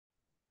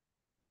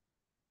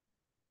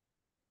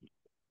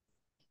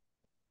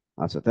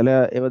আচ্ছা, তাহলে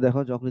এবার দেখো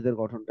যকৃতের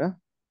গঠনটা।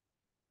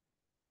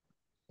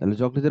 তাহলে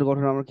যকৃতের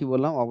গঠন আমরা কি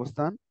বললাম?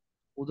 অবস্থান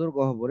উদর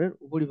গহ্বরের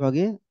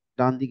উপরিভাগে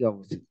ডান দিকে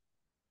অবস্থিত।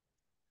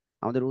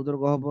 আমাদের উদর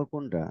গহ্বর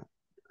কোনটা?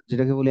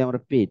 যেটাকে বলি আমরা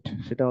পেট,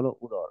 সেটা হলো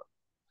উদর।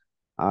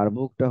 আর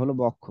বুকটা হলো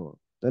বক্ষ।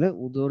 তাহলে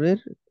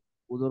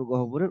উদর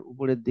গহ্বরের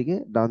উপরের দিকে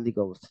ডান দিকে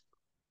অবস্থিত।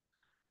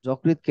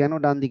 যকৃৎ কেন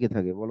ডান দিকে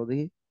থাকে বলো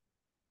দেখি,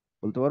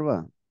 বলতে পারবা?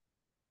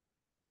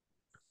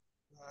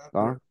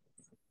 কারণ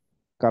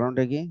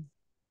কারণটা কি?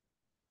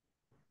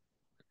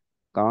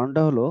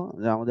 কারণটা হলো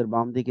যে আমাদের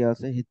বাম দিকে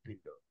আছে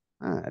হৃৎপিণ্ড।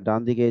 হ্যাঁ, ডান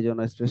দিকে এই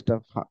জন্য স্পেসটা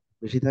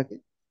বেশি থাকে।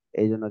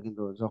 এই জন্য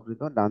কিন্তু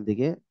যকৃৎ ডান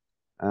দিকে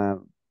আহ,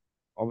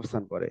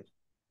 অবস্থান করে।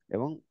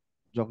 এবং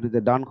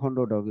যকৃতের ডান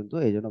খণ্ডটাও কিন্তু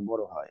এই জন্য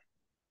বড় হয়।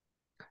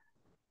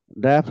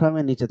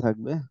 ডায়াফ্রামের নিচে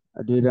থাকবে,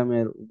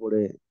 ডিউডামের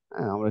উপরে।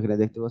 আমরা এখানে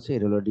দেখতে পাচ্ছি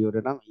এটা হলো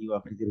ডিওডেনাম, ইউ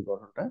আকৃতির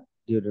গঠনটা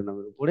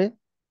ডিওডেনামের উপরে।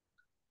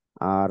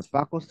 আর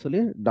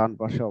পাকস্থলীর ডান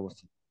পাশে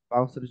অবস্থিত।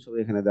 পাকস্থলীর ছবি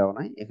এখানে দেওয়া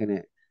নাই। এখানে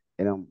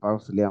এরকম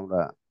পাকস্থলী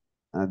আমরা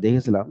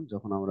দেখেছিলাম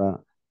যখন আমরা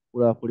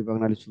পুরা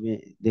পরিপাকনালী ছবি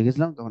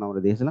দেখেছিলাম, তখন আমরা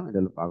দেখেছিলাম এটা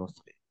হলো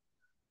পাকস্থলী।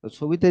 তো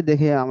ছবিতে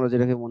দেখে আমরা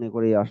যেটাকে মনে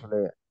করি আসলে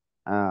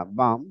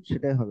বাম,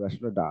 সেটাই হবে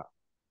আসলে ডান।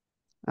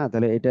 হ্যাঁ,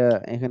 তাহলে এটা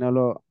এখানে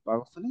হলো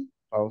পাকস্থলী।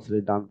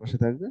 পাকস্থলীর ডান পাশে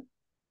থাকবে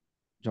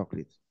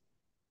যকৃৎ।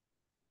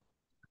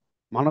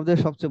 মানবদের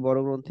সবচেয়ে বড়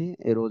গ্রন্থি,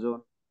 এর ওজন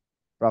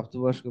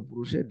প্রাপ্তবয়স্ক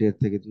পুরুষে 1.5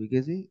 থেকে 2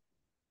 কেজি।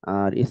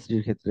 আর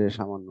স্ত্রীর ক্ষেত্রে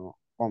সামান্য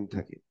কম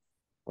থাকে,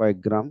 কয়েক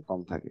গ্রাম কম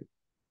থাকে।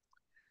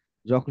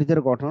 যকৃতের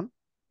গঠন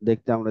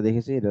দেখতে আমরা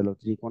দেখেছি এটা হলো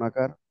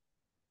ত্রিকোণাকার,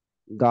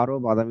 গাঢ়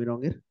বাদামি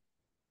রঙের।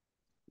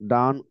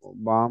 ডান ও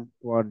বাম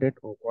কোয়াড্রেট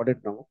ও কোয়াড্রেট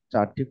নামক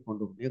 4টি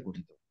খণ্ড নিয়ে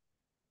গঠিত।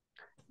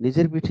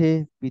 নিচের পিঠে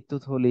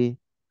পিত্তথলি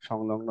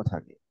সংলগ্ন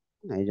থাকে।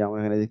 এই যে আমরা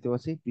এখানে দেখতে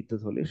পাচ্ছি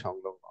পিত্তথলি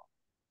সংলগ্ন।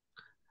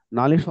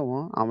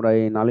 নালীসমূহ, আমরা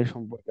এই নালী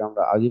সম্পর্কে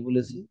আমরা আগে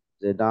বলেছি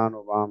যে ডান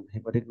ও বাম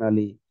হেপাটিক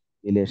নালী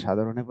মিলে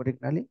সাধারণ হেপাটিক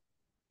নালী।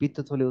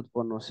 পিত্তথলি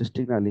উৎপন্ন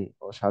সিস্টিক নালী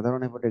ও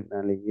সাধারণ হেপাটিক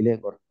নালী মিলে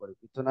গঠন করে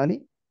পিত্তনালী।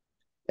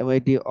 এবং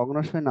এটি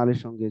অগ্ন্যাশয় নালীর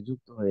সঙ্গে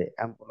যুক্ত হয়ে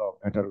অ্যাম্পুলা অফ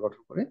ভ্যাটার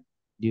গঠন করে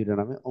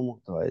ডিউডেনামে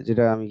উন্মুক্ত হয়,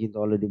 যেটা আমি কিন্তু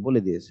অলরেডি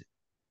বলে দিয়েছি।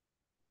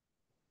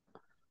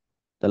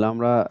 তাহলে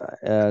আমরা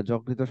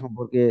যকৃৎ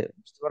সম্পর্কে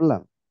বুঝতে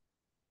পারলাম।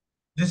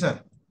 জি স্যার।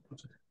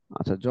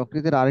 আচ্ছা,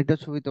 যকৃতের আরেকটা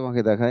ছবি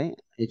তোমাকে দেখাই।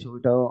 এই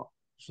ছবিটাও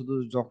শুধু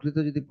যকৃৎ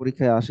যদি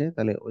পরীক্ষায় আসে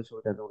তাহলে ওই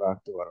ছবিটা তোমরা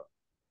আঁকতে পারো।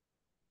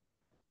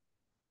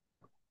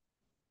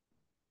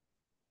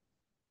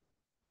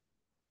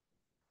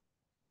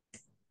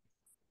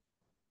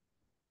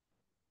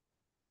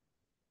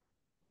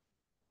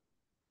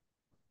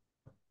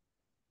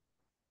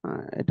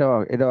 এটাও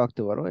এটাও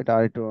আঁকতে পারো। এটা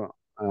আরেকটু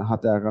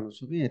হাতে আঁকানো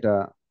ছবি। এটা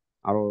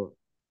আরো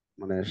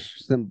মানে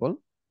সিম্পল।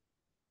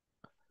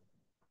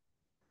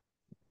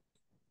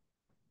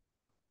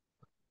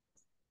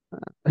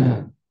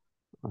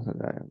 আচ্ছা,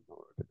 যাই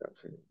হোক, এটা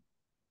আছে।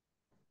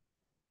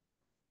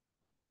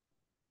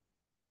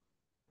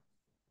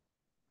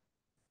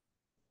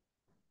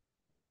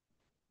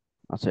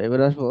 আচ্ছা, এবার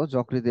আসবো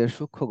যকৃতের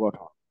সূক্ষ্ম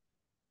গঠন।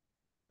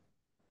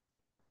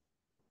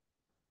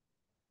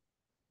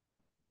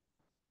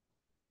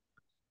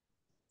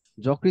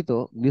 যকৃৎ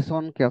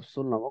গ্লিসন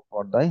ক্যাপসুল নামক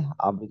পর্দায়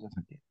আবৃত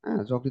থাকে।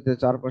 হ্যাঁ, যকৃতের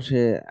চারপাশে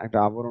একটা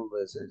আবরণ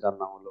রয়েছে যার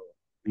নাম হলো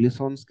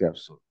গ্লিসন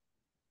ক্যাপসুল।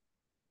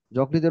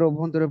 যকৃতের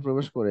অভ্যন্তরে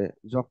প্রবেশ করে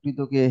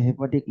যকৃতকে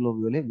হেপাটিক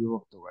লোবিউলে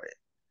বিভক্ত করে।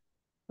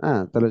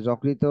 হ্যাঁ, তাহলে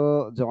যকৃত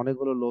যে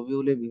অনেকগুলো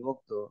লোবিউলে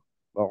বিভক্ত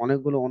বা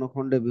অনেকগুলো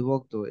অনুখণ্ডে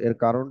বিভক্ত, এর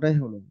কারণটাই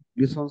হলো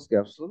গ্লিসন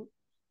ক্যাপসুল।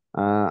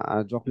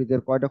 আর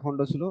যকৃতের কয়টা খণ্ড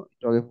ছিল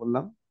একটু আগে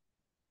বললাম?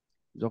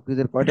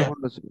 যকৃতের কয়টা দুইটা।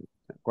 খণ্ড ছিল?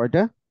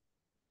 কয়টা?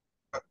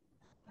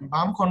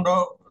 বাম খণ্ড,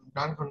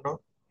 ডান খণ্ড।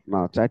 না,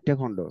 4টে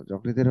খণ্ড।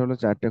 যকৃতের হলো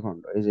 4টে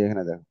খণ্ড। এই যে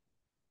এখানে দেখো,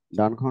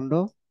 ডান খণ্ড,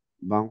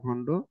 বাম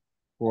খণ্ড,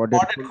 কোয়াড্রেট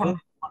কোয়াড্রেট খণ্ড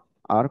খণ্ড।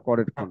 আর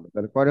করেট হ্যাঁ। খণ্ড।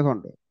 তাহলে কয়টা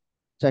খণ্ড?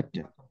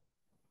 4টে।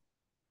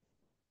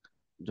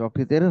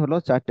 যকৃতের হলো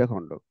 4টে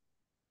খণ্ড।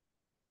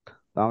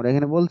 তো আমরা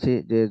এখানে বলছি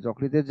যে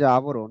যকৃতের যে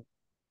আবরণ,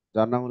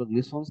 যার নাম হলো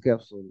গ্লিসন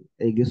ক্যাপসুল,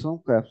 এই গ্লিসন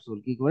ক্যাপসুল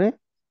কি করে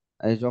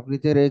এই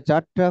যকৃতের এই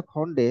 4টা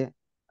খণ্ডে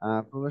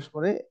প্রবেশ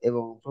করে,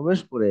 এবং প্রবেশ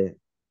করে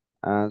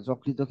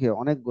যকৃতকে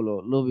অনেকগুলো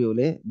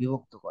লোবিউলে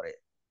বিভক্ত করে।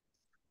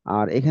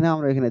 আর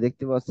আমরা এখানে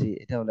দেখতে পাচ্ছি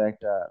এটা হলো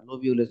একটা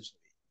লোবিউলের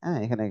ছবি। হ্যাঁ,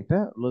 এখানে একটা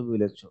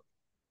লোবিউলের ছবি।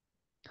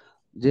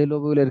 যে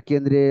লোবিউলের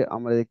কেন্দ্রে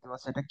আমরা দেখতে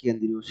পাচ্ছি একটা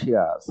কেন্দ্রীয়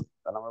শিরা আছে,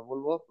 তাহলে আমরা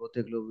বলবো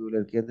প্রত্যেক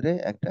লোবিউলের কেন্দ্রে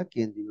একটা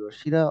কেন্দ্রীয়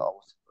শিরা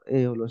অবস্থিত।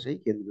 এই হলো সেই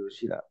কেন্দ্রীয়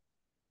শিরা।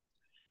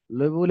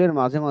 লোবিউলের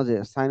মাঝে মাঝে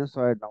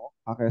সাইনোসয়েড নামক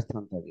ফাঁকা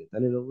স্থান থাকে।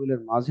 তাহলে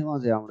লোবিউলের মাঝে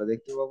মাঝে আমরা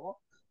দেখতে পাবো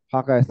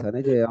ফাঁকা স্থানে,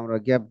 যে আমরা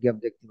গ্যাপ গ্যাপ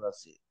দেখতে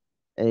পাচ্ছি।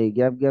 এই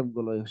গ্যাপ গ্যাপ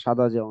গুলো, এই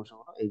সাদা যে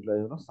অংশগুলো,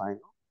 এইগুলোই হলো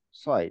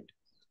সাইনোসয়েড।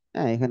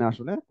 হ্যাঁ, এখানে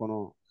আসলে কোনো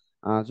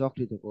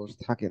যকৃত কোষ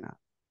থাকে না।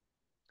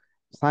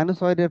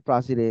 সাইনোসয়েডের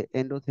প্রাচীরে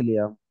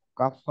এন্ডোথেলিয়াম,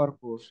 কাপ্পার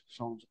কোষ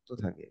সংযুক্ত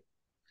থাকে।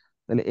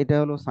 তাহলে এটা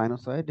হলো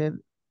সাইনোসয়েডের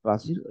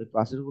প্রাচীর। ওই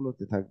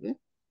প্রাচীরগুলোতে থাকবে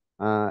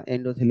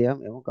এন্ডোথেলিয়াম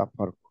এবং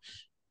কাপ্পার কোষ।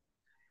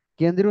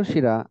 কেন্দ্রীয়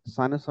শিরা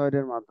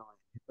সাইনোসয়েডের মাধ্যমে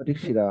হেপাটিক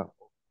শিরা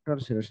ও পোর্টাল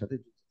শিরার সাথে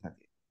যুক্ত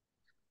থাকে।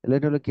 তাহলে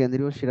এটা হলো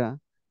কেন্দ্রীয় শিরা।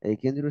 এই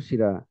কেন্দ্রীয়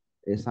শিরা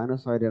এই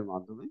সাইনোসয়েডের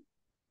মাধ্যমে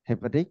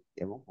হেপাটিক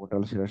এবং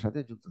পোর্টাল শিরার সাথে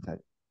যুক্ত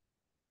থাকে।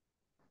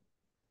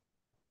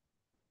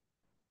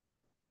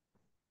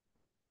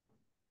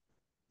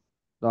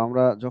 তো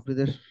আমরা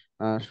যকৃতের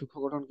সূক্ষ্ম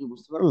গঠন কি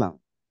বুঝতে পারলাম?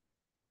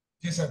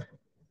 জি স্যার।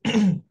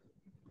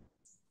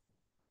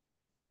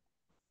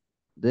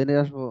 দেনে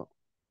আসবো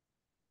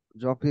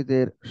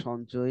যকৃতের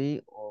সঞ্চয়ী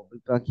ও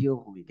বিপাকীয়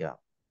ভূমিকা।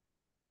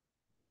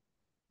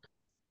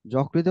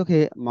 যকৃতকে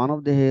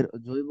মানবদেহের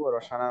জৈব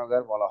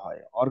রসায়নাগার বলা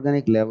হয়,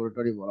 অর্গানিক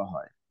ল্যাবরেটরি বলা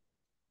হয়।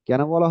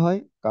 কেন বলা হয়?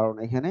 কারণ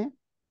এখানে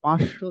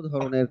 500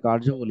 ধরনের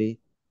কার্যাবলী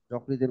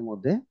যকৃতের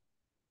মধ্যে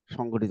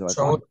সংঘটিত হয়।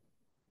 সহজ।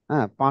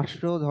 হ্যাঁ,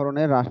 500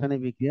 ধরনের রাসায়নিক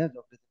বিক্রিয়া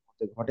যকৃতের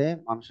মধ্যে ঘটে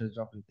মানুষের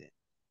যকৃতে।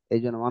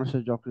 এই জন্য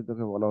মানুষের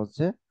যকৃতকে বলা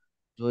হচ্ছে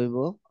জৈব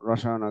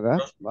রসায়নাগার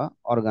বা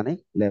অর্গানিক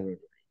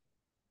ল্যাবরেটরি।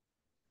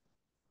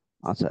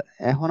 আচ্ছা,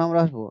 এখন আমরা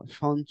আসবো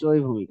সঞ্চয়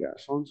ভূমিকা।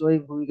 সঞ্চয়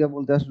ভূমিকা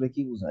বলতে আসলে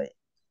কি বোঝায়?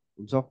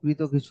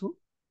 যকৃত কিছু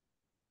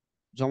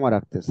জমা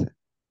রাখতেছে,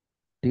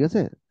 ঠিক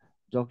আছে?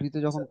 যকৃত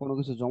যখন কোনো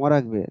কিছু জমা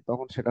রাখবে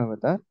তখন সেটা হবে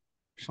তার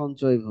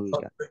সঞ্চয়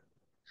ভূমিকা।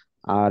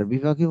 আর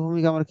বিপাকীয়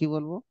ভূমিকা আমরা কি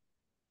বলবো?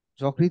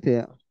 যকৃতে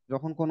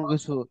যখন কোনো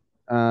কিছু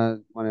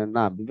মানে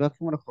না,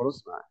 বিপাকীয় মানে খরচ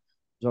না।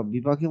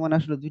 বিপাকীয় মানে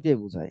আসলে দুইটাই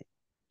বোঝায়।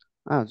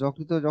 হ্যাঁ,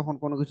 যকৃত যখন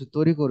কোনো কিছু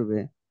তৈরি করবে,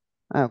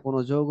 হ্যাঁ, কোনো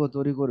যৌগ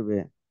তৈরি করবে,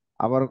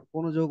 আবার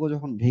কোনো যৌগ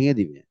যখন ভেঙে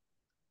দিবে,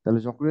 তাহলে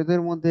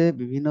যকৃতের মধ্যে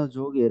বিভিন্ন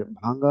যৌগের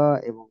ভাঙা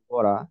এবং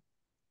গড়া,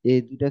 এই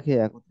দুইটাকে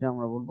একত্রে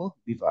আমরা বলবো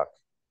বিপাক।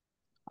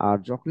 আর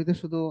যকৃতে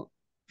শুধু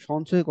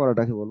সঞ্চয়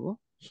করাটাকে বলবো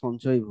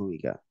সঞ্চয়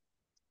ভূমিকা।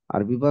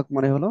 আর বিপাক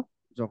মানে হলো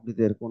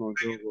যকৃতের কোনো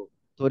যৌগ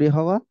তৈরি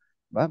হওয়া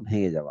বা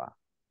ভেঙে যাওয়া।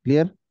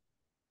 ক্লিয়ার?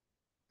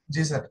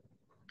 জি স্যার।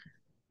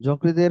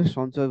 যকৃতের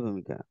সঞ্চয়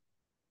ভূমিকা।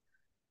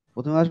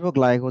 প্রথমে আসবো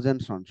গ্লাইকোজেন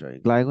সঞ্চয়।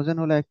 গ্লাইকোজেন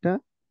হলো একটা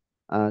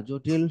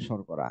জটিল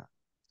শর্করা।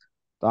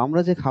 তো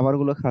আমরা যে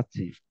খাবারগুলো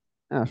খাচ্ছি,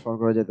 হ্যাঁ,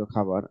 শর্করা জাতীয়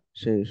খাবার,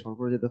 সেই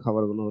শর্করা জাতীয়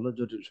খাবারগুলো হলো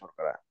জটিল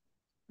শর্করা।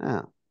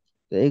 হ্যাঁ,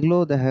 তো এগুলো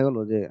দেখা গেল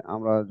যে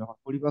আমরা যখন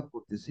পরিপাক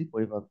করতেছি,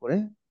 পরিপাক করে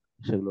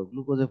সেগুলো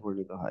গ্লুকোজে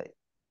পরিণত হয়।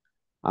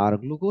 আর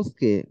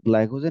গ্লুকোজকে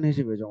গ্লাইকোজেন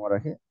হিসেবে জমা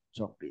রাখে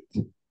যকৃৎ।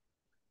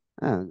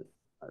 হ্যাঁ,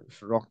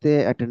 রক্তে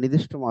একটা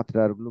নির্দিষ্ট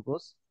মাত্রার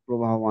গ্লুকোজ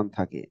প্রবাহমান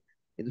থাকে,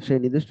 কিন্তু সেই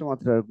নির্দিষ্ট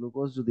মাত্রার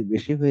গ্লুকোজ যদি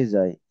বেশি হয়ে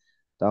যায়,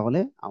 তাহলে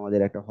আমাদের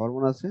একটা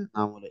হরমোন আছে,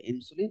 নাম হলো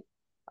ইনসুলিন।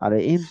 আর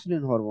এই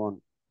ইনসুলিন হরমোন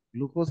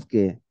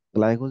গ্লুকোজকে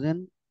গ্লাইকোজেন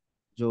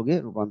যৌগে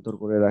রূপান্তর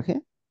করে রাখে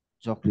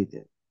যকৃতে।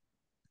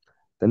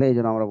 তাহলে এই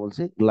জন্য আমরা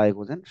বলছি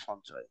গ্লাইকোজেন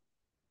সঞ্চয়।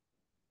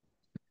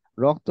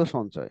 রক্ত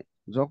সঞ্চয়।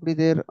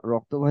 যকৃতের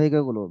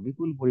রক্তবাহিকাগুলো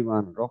বিপুল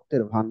পরিমাণ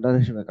রক্তের ভান্ডার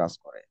হিসেবে কাজ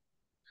করে।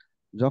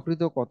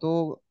 যকৃত কত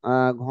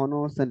ঘন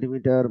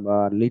সেন্টিমিটার বা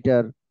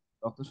লিটার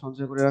রক্ত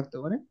সঞ্চয় করে রাখতে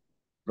পারে?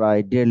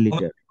 প্রায় 1.5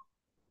 লিটার।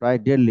 প্রায়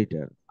 1.5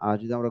 লিটার। আর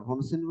যদি আমরা ঘন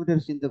সেন্টিমিটার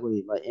চিন্তা করি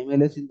বা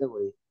এমএল এ চিন্তা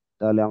করি,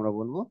 তাহলে আমরা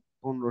বলবো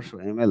 1500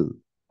 ml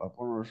বা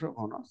 1500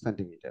 ঘন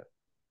সেন্টিমিটার।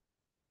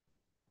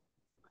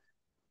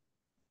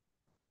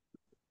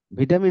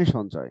 ভিটামিন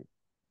সঞ্চয়।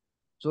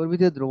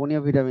 চর্বিতে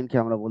দ্রবণীয় ভিটামিনকে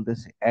আমরা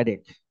বলতেছি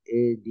অ্যাডেট।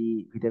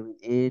 ভিটামিন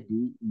এ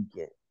ডি ই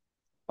কে।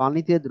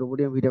 পানিতে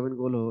দ্রবণীয় ভিটামিন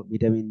গুলো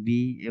ভিটামিন বি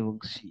এবং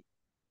সি।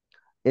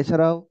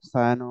 এছাড়াও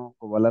সায়ানো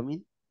কোবালামিন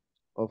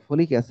ও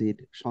ফলিক অ্যাসিড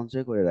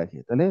সঞ্চয় করে রাখে।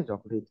 তাহলে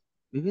যকৃৎ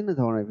বিভিন্ন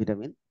ধরনের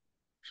ভিটামিন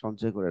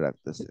সঞ্চয় করে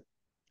রাখতেছে।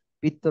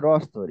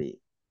 পিত্তরস তৈরি।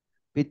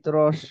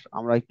 পিত্তরস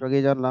আমরা একটু আগে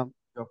জানলাম,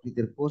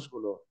 যকৃতের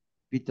কোষগুলো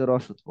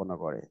পিত্তরস উৎপন্ন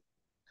করে।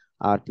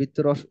 আর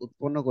পিত্তরস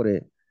উৎপন্ন করে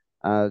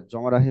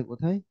জমা রাখে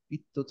কোথায়?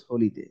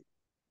 পিত্তথলিতে।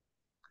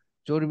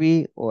 চর্বি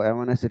ও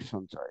অ্যামাইনো অ্যাসিড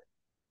সঞ্চয়।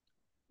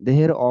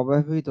 দেহের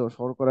অব্যবহৃত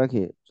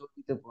শর্করাকে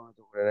চর্বিতে পরিণত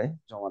করে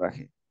জমা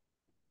রাখে।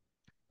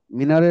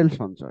 মিনারেল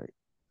সঞ্চয়।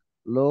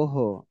 লৌহ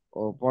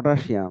ও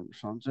পটাশিয়াম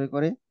সঞ্চয়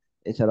করে।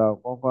 এছাড়াও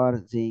কপার,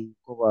 জিঙ্ক,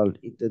 কোবাল্ট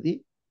ইত্যাদি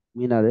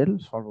মিনারেল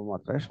স্বল্প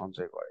মাত্রায়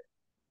সঞ্চয় করে।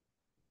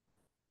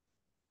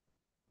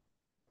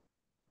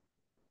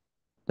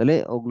 তাহলে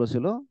ওগুলো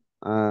ছিল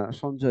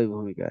সঞ্চয়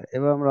ভূমিকা।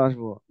 এবার আমরা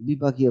আসবো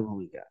বিপাকীয়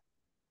ভূমিকা।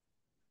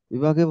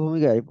 বিপাকীয়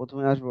ভূমিকায়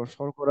প্রথমে আসবো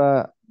শর্করা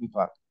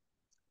বিপাক।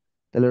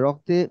 তাহলে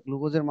রক্তে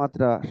গ্লুকোজের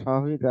মাত্রা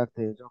স্বাভাবিক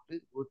রাখতে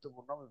যকৃৎ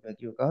গুরুত্বপূর্ণ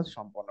বিপাকীয় কাজ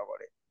সম্পন্ন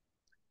করে।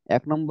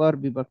 1 নম্বর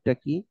বিপাকটা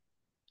কি?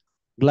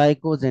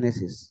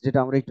 গ্লাইকোজেনেসিস, যেটা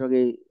আমরা একটু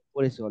আগে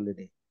পড়েছি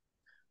অলরেডি।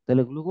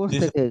 তাহলে গ্লুকোজ জি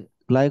স্যার। থেকে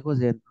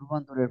গ্লাইকোজেন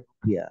রূপান্তরের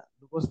প্রক্রিয়া,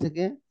 গ্লুকোজ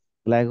থেকে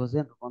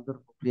গ্লাইকোজেন রূপান্তর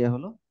প্রক্রিয়া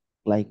হলো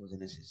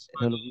গ্লাইকোজেনেসিস।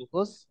 এটা হলো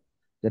গ্লুকোজ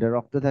যেটা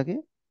রক্তে থাকে।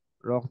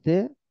 রক্তে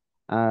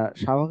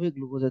স্বাভাবিক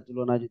গ্লুকোজের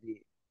তুলনায় যদি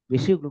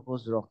বেশি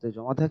গ্লুকোজ রক্তে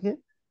জমা থাকে,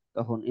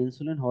 তখন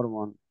ইনসুলিন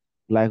হরমোন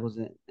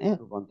গ্লাইকোজেনে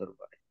রূপান্তর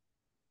করে।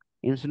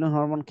 ইনসুলিন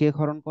হরমোন কে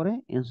ক্ষরণ করে?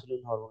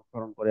 ইনসুলিন হরমোন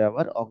ক্ষরণ করে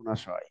আবার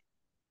অগ্নাশয়।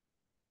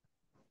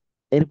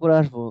 এরপর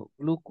আসবো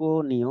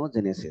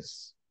গ্লুকোনিওজেনেসিস।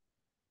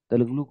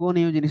 তাহলে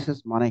গ্লুকোনিওজেনেসিস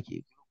মানে কি?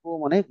 গ্লুকো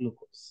মানে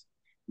গ্লুকোজ,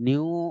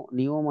 নিও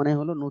নিও মানে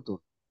হলো নতুন,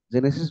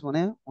 জেনেসিস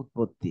মানে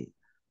উৎপত্তি।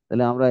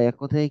 তাহলে আমরা এক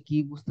কথায় কি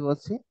বুঝতে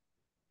পারছি?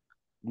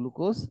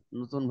 গ্লুকোজ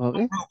নতুন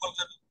ভাবে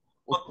গ্লুকোজের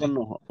উৎপত্তি।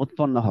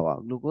 উৎপন্ন হওয়া।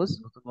 গ্লুকোজ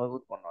নতুন ভাবে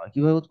উৎপন্ন হয়।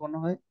 কিভাবে উৎপন্ন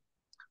হয়?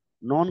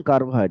 নন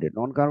কার্বোহাইড্রেট।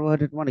 নন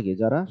কার্বোহাইড্রেট মানে কি?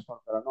 যারা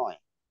শর্করা নয়।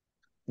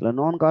 তাহলে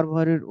নন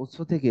কার্বোহাইড্রেট উৎস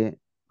থেকে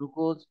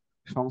গ্লুকোজ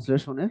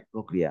সংশ্লেষণের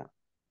প্রক্রিয়া।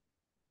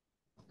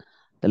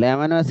 তাহলে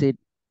অ্যামাইনো অ্যাসিড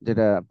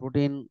যেটা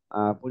প্রোটিন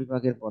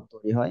পরিপাকের পর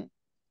তৈরি হয়,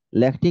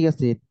 ল্যাকটিক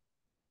অ্যাসিড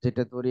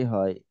যেটা তৈরি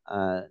হয়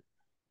আহ,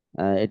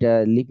 এটা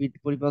লিপিড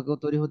পরিপাকেও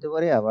তৈরি হতে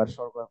পারে, আবার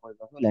শর্করা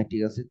পরিপাকেও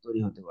ল্যাকটিক অ্যাসিড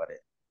তৈরি হতে পারে।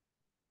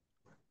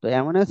 তো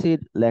অ্যামাইনো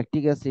অ্যাসিড,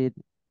 ল্যাকটিক অ্যাসিড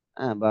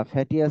বা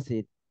ফ্যাটি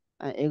অ্যাসিড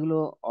এগুলো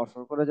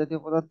অশর্করা জাতীয়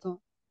পদার্থ।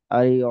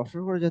 আর এই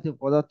অশর্করা জাতীয়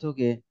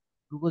পদার্থকে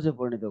গ্লুকোজে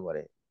পরিণত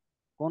করে।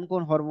 কোন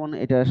কোন হরমোন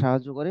এটা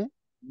সাহায্য করে?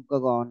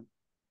 Glucagon,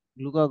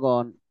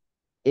 glucagon,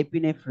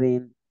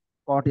 epinephrine,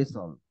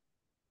 cortisol.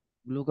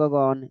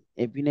 Glucagon,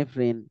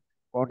 epinephrine,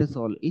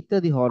 cortisol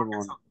ইত্যাদি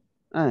হরমোন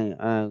হ্যাঁ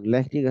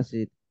ল্যাকটিক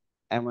অ্যাসিড,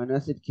 অ্যামাইনো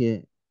অ্যাসিডকে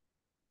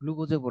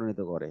গ্লুকোজে পরিণত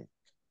করে।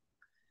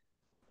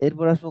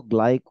 এরপর আসবো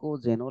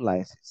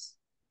গ্লাইকোজেনোলাইসিস।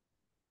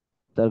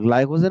 তার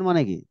গ্লাইকোজেন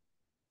মানে কি?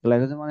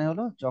 গ্লাইকোজেন মানে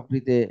হলো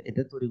যকৃতে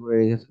এটা তৈরি করে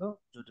রেখেছিল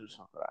জটিল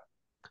শর্করা।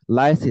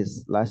 লাইসিস,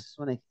 লাইসিস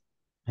মানে কি?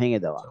 ভেঙে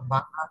দেওয়া। আচ্ছা,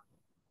 বাংলা।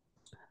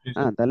 জি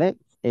স্যার। তাহলে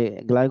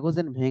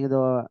গ্লাইকোজেন ভেঙে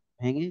দেওয়া,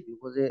 ভেঙে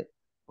গ্লুকোজে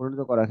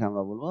পরিণত করাকে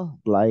আমরা বলবো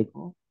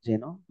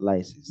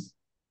গ্লাইকোজেনোলাইসিস।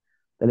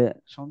 তাহলে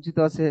সঞ্চিত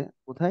আছে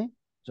কোথায়?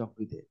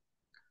 যকৃতে।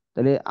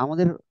 তাহলে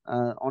আমাদের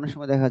অনেক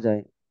সময় দেখা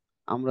যায়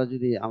আমরা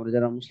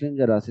যারা মুসলিম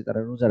যারা আছি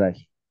তারা রোজা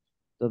রাখি।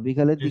 তো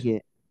বিকালের জি দিকে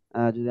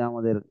স্যার। যদি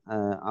আমাদের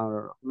আর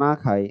না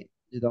খাই,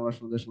 যদি আমরা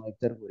সন্ধ্যার সময়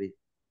ইফতার করি,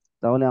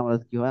 তাহলে আমরা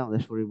কি হয়,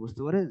 আমাদের শরীর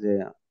বুঝতে পারে যে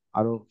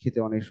আরো খেতে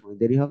অনেক সময়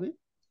দেরি হবে।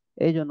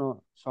 এই জন্য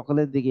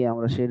সকালের দিকে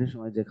আমরা সেই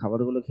সময় যে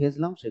খাবারগুলো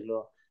খেয়েছিলাম সেগুলো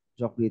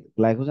যকৃৎ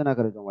গ্লাইকোজেন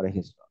আকারে জমা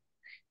রেখেছিল।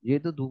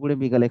 যেহেতু দুপুরে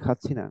বিকালে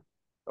খাচ্ছি না,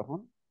 তখন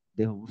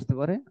দেহ বুঝতে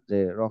পারে যে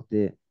রক্তে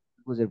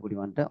গ্লুকোজের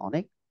পরিমাণটা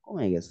অনেক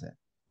কমে গেছে।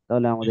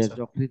 তাহলে জি আমাদের স্যার।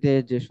 যকৃতে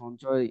যে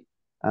সঞ্চয়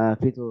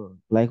কৃত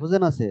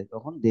গ্লাইকোজেন আছে,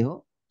 তখন দেহ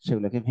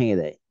সেগুলোকে ভেঙে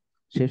দেয়,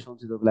 সেই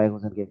সঞ্চিত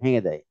গ্লাইকোজেনকে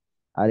ভেঙে দেয়।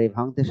 আর এই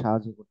ভাঙতে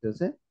সাহায্য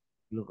করতেছে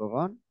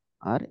গ্লুকাগন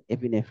আর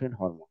এপিনেফ্রিন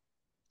হরমোন।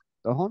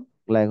 তখন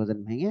গ্লাইকোজেন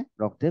ভেঙে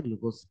রক্তে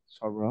গ্লুকোজ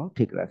সরবরাহ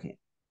ঠিক রাখে।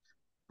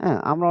 হ্যাঁ,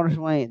 আমরা অনেক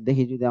সময়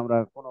দেখি, যদি আমরা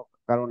কোনো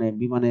কারণে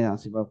বিমানে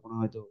আছি বা কোনো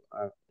হয়তো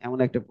এমন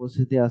একটা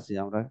পরিস্থিতি আছে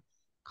আমরা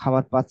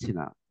খাবার পাচ্ছি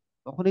না,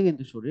 তখনই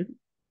কিন্তু শরীর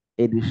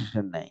এই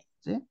ডিসিশন নেয়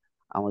যে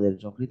আমাদের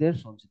যকৃতের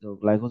সঞ্চিত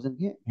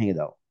গ্লাইকোজেনকে ভেঙে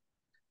দাও।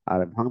 আর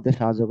ভাঙতে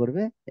সাহায্য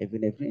করবে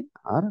এপিনেফ্রিন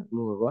আর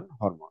গ্লুকাগন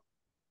হরমোন।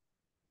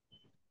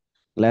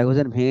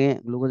 গ্লাইকোজেন ভেঙে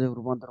গ্লুকোজে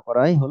রূপান্তর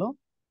করাই হলো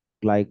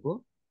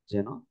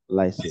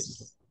গ্লাইকোজেনোলাইসিস।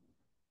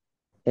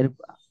 এর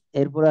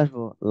এরপরে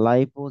আসবো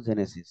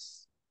লাইপোজেনেসিস।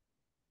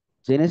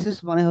 জেনেসিস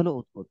মানে হলো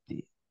উৎপত্তি,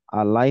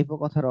 আর লাইপো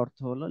কথার অর্থ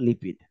হলো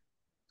লিপিড।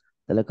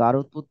 তাহলে কার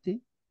উৎপত্তি?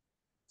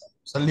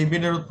 স্যার,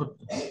 লিপিডের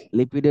উৎপত্তি।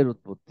 লিপিডের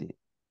উৎপত্তি।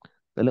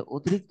 তাহলে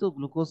অতিরিক্ত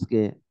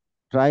গ্লুকোজকে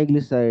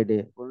ট্রাইগ্লিসারাইডে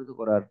পরিণত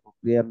করার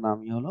প্রক্রিয়ার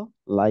নামই হলো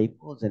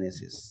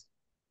লাইপোজেনেসিস।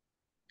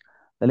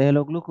 তাহলে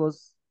হলো গ্লুকোজ,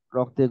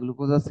 রক্তে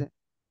গ্লুকোজ আছে,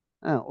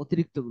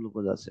 অতিরিক্ত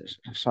গ্লুকোজ আছে।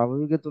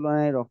 স্বাভাবিকের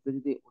তুলনায় রক্তে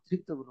যদি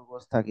অতিরিক্ত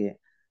গ্লুকোজ থাকে,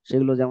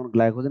 সেগুলো যেমন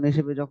গ্লাইকোজেন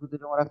হিসেবে যকৃতে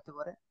জমা রাখতে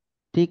পারে,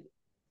 ঠিক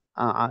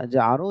যে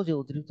আরো যে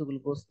অতিরিক্ত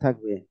গ্লুকোজ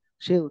থাকবে,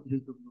 সেই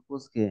অতিরিক্ত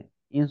গ্লুকোজকে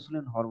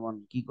ইনসুলিন হরমোন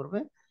কি করবে?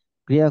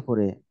 ক্রিয়া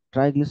করে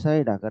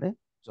ট্রাইগ্লিসারাইড আকারে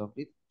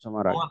যকৃৎ জমা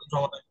জমা রাখবে।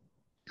 জমা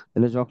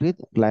তাহলে যকৃৎ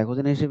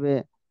গ্লাইকোজেন হিসেবে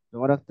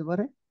জমা রাখতে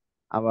পারে,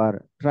 আবার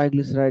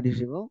ট্রাইগ্লিসারাইড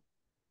হিসেবেও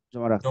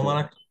জমা রাখতে জমা পারে।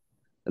 রাখতে।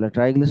 তাহলে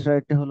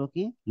ট্রাইগ্লিসারাইডটা হলো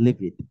কি?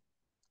 লিপিড।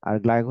 আর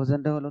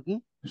গ্লাইকোজেনটা হলো কি?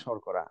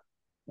 শর্করা।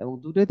 এবং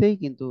দুটোতেই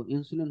কিন্তু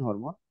ইনসুলিন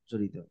হরমোন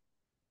জড়িত।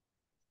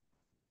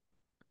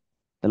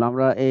 তাহলে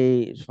আমরা এই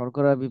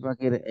শর্করা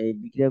বিপাকের এই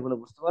বিক্রিয়াগুলো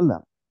বুঝতে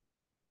পারলাম।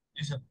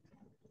 জি স্যার।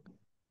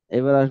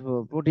 এবার আসবো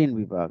প্রোটিন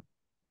বিপাক।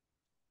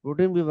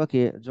 প্রোটিন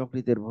বিপাকে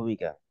যকৃতের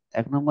ভূমিকা।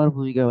 এক নম্বর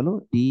ভূমিকা হলো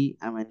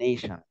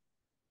ডিঅ্যামিনেশন।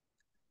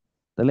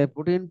 তাহলে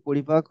প্রোটিন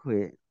পরিপাক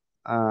হয়ে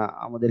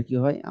আমাদের কি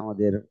হয়?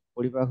 আমাদের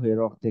পরিপাক হয়ে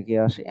রক্ত থেকে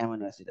আসে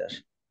অ্যামিনো অ্যাসিড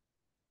আসে।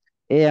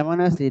 এই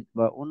অ্যামিনো অ্যাসিড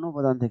বা অন্য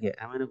উপাদান থেকে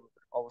অ্যামিনো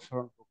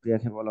অপসারণ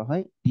প্রক্রিয়াকে বলা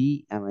হয়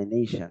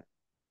ডিঅ্যামিনেশন।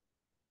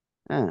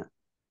 হ্যাঁ,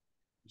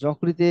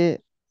 যকৃতে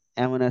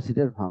অ্যামিনো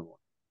অ্যাসিডের ভাঙন।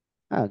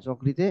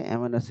 যকৃতে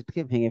অ্যামিনো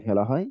অ্যাসিডকে ভেঙে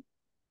ফেলা হয়।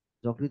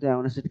 যকৃতে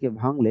অ্যামিনো অ্যাসিডকে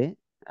ভাঙলে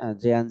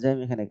যে এনজাইম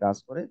এখানে কাজ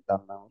করে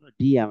তার নাম হলো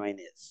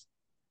ডিঅ্যামাইনেজ।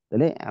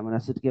 তাহলে অ্যামিনো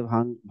অ্যাসিডকে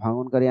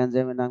ভাঙনকারী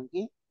এনজাইমের নাম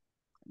কি?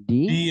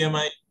 D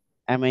DMI.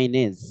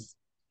 অ্যামাইনেজ।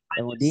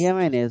 এবং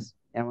ডিঅ্যামাইনেজ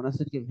অ্যামিনো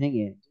অ্যাসিডকে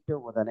ভেঙে দুটো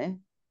উপাদানে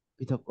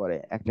পৃথক করে,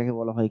 একটাকে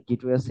বলা হয়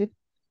কিটো অ্যাসিড,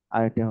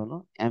 আর একটা হলো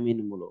অ্যামিন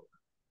মূলক।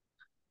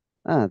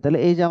 তাহলে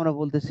এই যে আমরা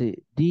বলতেছি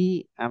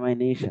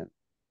ডিঅ্যামাইনেশন,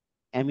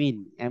 অ্যামিন,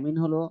 অ্যামিন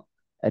হলো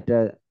একটা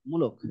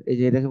মূলক। এই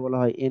যে এটাকে বলা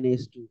হয়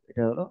NH2,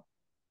 এটা হলো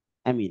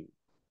অ্যামিন।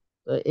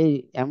 তো এই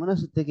অ্যামিনো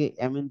অ্যাসিড থেকে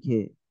অ্যামিনকে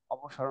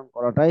অপসারণ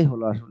করাটাই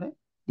হলো আসলে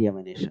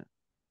ডিঅ্যামিনেশন।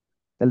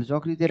 তাহলে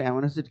যকৃতের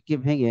অ্যামিনো অ্যাসিডকে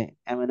ভেঙে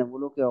অ্যামিনো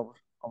মূলকে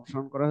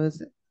অপসারণ করা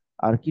হয়েছে,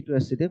 আর কিটো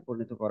অ্যাসিডে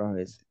পরিণত করা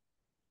হয়েছে।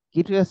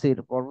 কিটো অ্যাসিড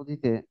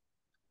পরবর্তীতে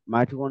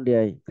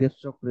মাইটোকন্ড্রিয়ায় ক্রেবস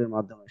চক্রের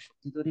মাধ্যমে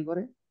শক্তি তৈরি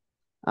করে,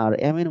 আর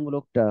অ্যামিন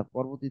মূলকটা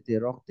পরবর্তীতে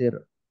রক্তের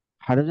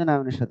হাইড্রোজেন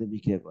আয়নের সাথে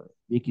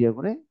বিক্রিয়া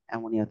করে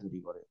অ্যামোনিয়া তৈরি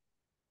করে।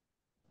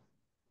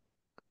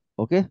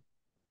 ওকে।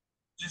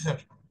 জি স্যার।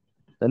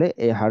 তাহলে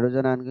এই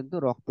হাইড্রোজেন আয়ন কিন্তু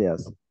রক্তে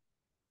আছে,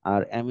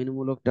 আর অ্যামিন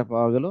মূলকটা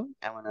পাওয়া গেল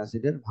অ্যামিনো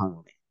অ্যাসিডের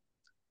ভাঙনে,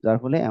 যার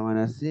ফলে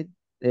অ্যামিনো অ্যাসিড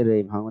এর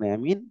এই ভাঙনে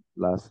amine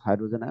plus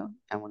hydrogen ion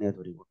ammonia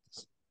তৈরি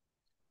করতেছে।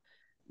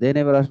 দেন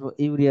এবার আসবো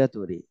ইউরিয়া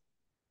তৈরি।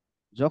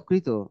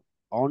 যকৃত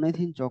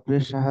অনেথিন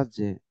চক্রের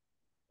সাহায্যে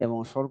এবং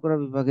শর্করা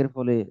বিভাগের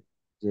ফলে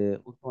যে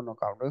উৎপন্ন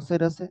কার্বন ডাই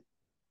অক্সাইড আছে,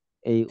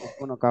 এই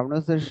উৎপন্ন কার্বন ডাই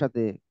অক্সাইডের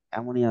সাথে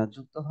অ্যামোনিয়া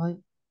যুক্ত হয়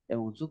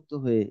এবং যুক্ত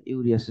হয়ে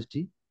ইউরিয়া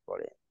সৃষ্টি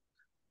করে।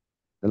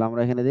 তাহলে আমরা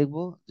এখানে দেখব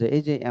যে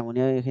এই যে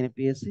অ্যামোনিয়া এখানে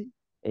পেয়েছি,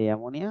 এই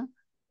অ্যামোনিয়া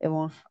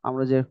এবং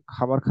আমরা যে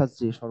খাবার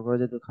খাচ্ছি শর্করা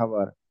জাতীয়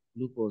খাবার,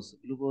 গ্লুকোজ,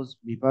 গ্লুকোজ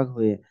বিভাগ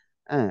হয়ে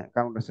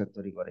কার্বন ডাই অক্সাইড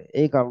তৈরি করে।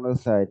 এই কার্বন ডাই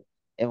অক্সাইড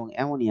এবং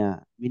অ্যামোনিয়া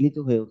মিলিত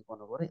হয়ে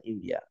উৎপন্ন করে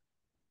ইউরিয়া।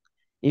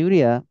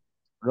 ইউরিয়া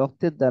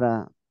রক্তের দ্বারা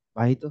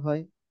বাহিত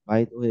হয়,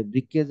 বাহিত হয়ে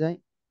বৃক্কে যায়,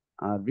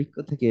 আর বৃক্ক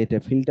থেকে এটা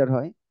ফিল্টার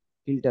হয়,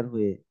 ফিল্টার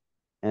হয়ে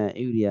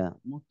ইউরিয়া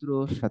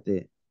মূত্রর সাথে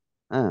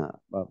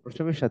বা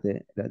প্রস্রাবের সাথে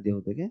এটা দেহ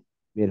থেকে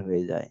বের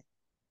হয়ে যায়।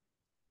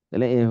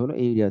 তাহলে এ হলো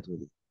ইউরিয়া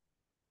তৈরি।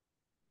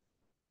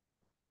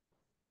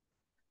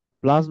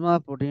 প্লাজমা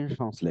প্রোটিন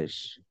সংশ্লেষ।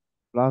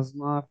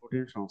 প্লাজমা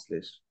প্রোটিন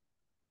সংশ্লেষ,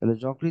 তাহলে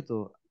যকৃত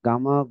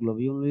গামা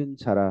গ্লোবিউলিন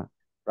ছাড়া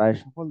প্রায়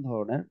সকল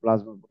ধরনের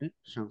প্লাজমা প্রোটিন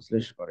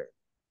সংশ্লেষ করে।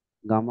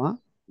 গামা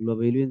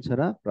গ্লোবিউলিন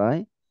ছাড়া প্রায়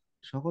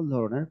সকল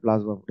ধরনের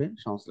প্লাজমা প্রোটিন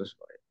সংশ্লেষ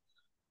করে।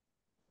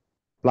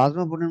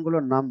 প্লাজমা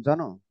প্রোটিনগুলোর নাম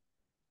জানো?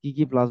 কি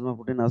কি প্লাজমা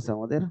প্রোটিন আছে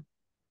আমাদের?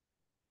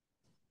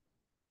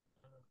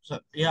 Sir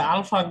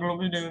alpha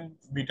globulin,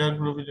 beta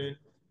globulin.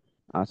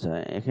 আচ্ছা,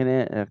 এখানে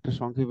একটা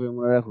সংক্ষেপে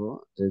মনে রাখো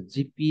যে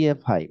জিপিএ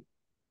 5।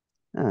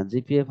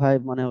 জিপিএ 5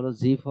 মানে হলো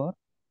G for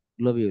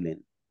globulin,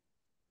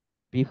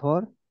 P for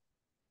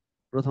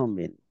প্রথম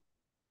বিন,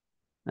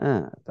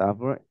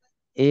 তারপর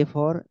এ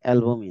ফর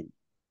অ্যালবুমিন।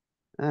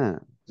 হ্যাঁ,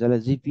 তাহলে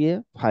জিপিএ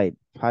 5,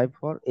 5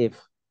 ফর এফ,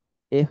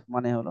 এফ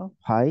মানে হলো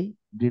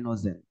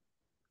ফাইব্রিনোজেন।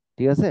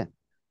 ঠিক আছে,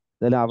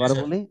 তাহলে জি আবার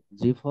স্যার। বলি,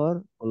 G for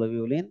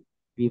globulin,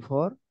 P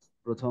for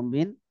প্রথম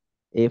বিন,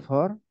 A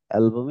for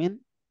albumin,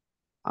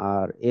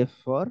 R F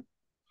for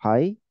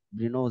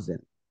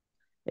fibrinogen.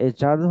 এই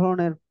 4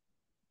 ধরনের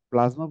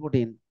প্লাজমা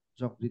প্রোটিন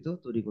যকৃত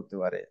তৈরি করতে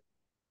পারে।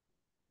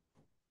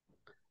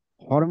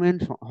 হরমোন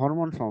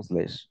হরমোন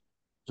সংশ্লেষ।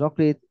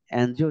 যকৃৎ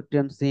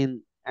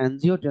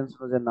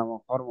অ্যাঞ্জিওটেনসিনোজেন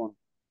নামক হরমোন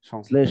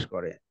সংশ্লেষ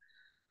করে।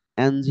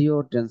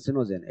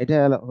 অ্যাঞ্জিওটেনসিনোজেন এটা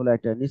হলো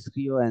একটা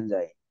নিষ্ক্রিয়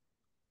এনজাইম।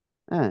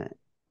 হ্যাঁ,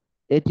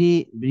 এটি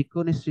বৃক্ক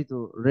নিঃসৃত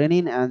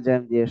রেনিন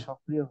এনজাইম দিয়ে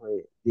সক্রিয় হয়ে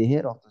দেহে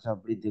রক্তচাপ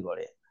বৃদ্ধি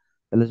করে।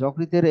 তাহলে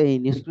যকৃতের এই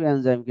নিষ্ক্রিয়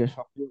এনজাইমকে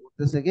সক্রিয়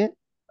করতেছে কে?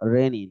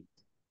 রেনিন।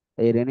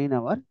 এই রেনিন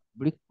আবার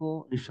বৃক্ক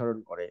নিঃসরণ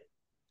করে।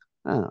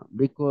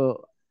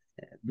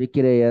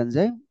 বৃক্কের এই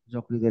এনজাইম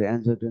যকৃতের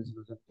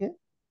অ্যাঞ্জিওটেনসিনোজেনকে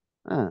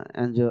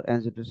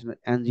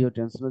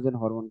অ্যাঞ্জিওটেনসিনোজেন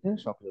হরমোনকে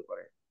সক্রিয়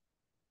করে।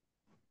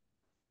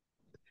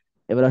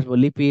 এবার আসবো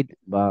লিপিড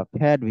বা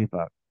ফ্যাট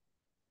বিভাগ।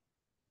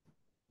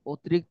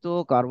 অতিরিক্ত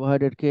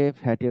কার্বোহাইড্রেটকে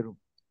ফ্যাটের,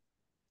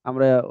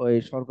 আমরা ওই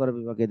শর্করা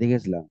বিভাগে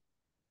দেখেছিলাম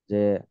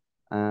যে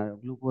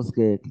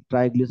গ্লুকোজকে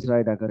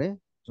ট্রাইগ্লিসারাইড আকারে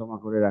জমা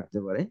করে রাখতে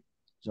পারে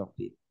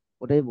যকৃৎ।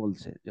 ওটাই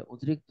বলছে যে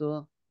অতিরিক্ত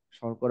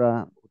শর্করা,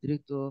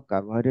 অতিরিক্ত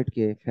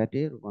কার্বোহাইড্রেটকে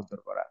ফ্যাটে রূপান্তর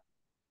করা,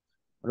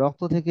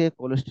 রক্ত থেকে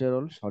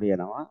কোলেস্টেরল সরিয়ে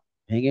নেওয়া,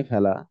 ভেঙে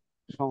ফেলা,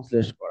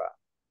 সংশ্লেষ করা।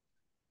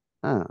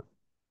 হ্যাঁ,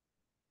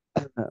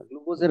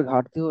 গ্লুকোজের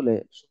ঘাটতি হলে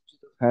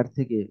সঞ্চিত ফ্যাট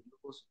থেকে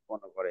গ্লুকোজ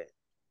উৎপন্ন করে।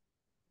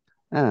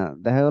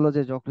 দেখা গেল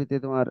যে যকৃতে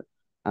তোমার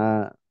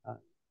আহ আহ,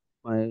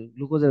 মানে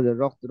গ্লুকোজের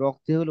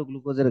রক্তে হলো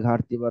গ্লুকোজের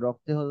ঘাটতি বা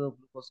রক্তে হলো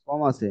গ্লুকোজ কম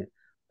আছে,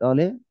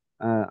 তাহলে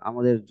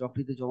আমাদের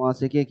যকৃতে জমা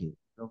আছে কে কে?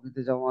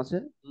 যকৃতে জমা আছে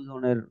 2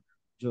 ধরনের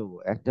যৌগ,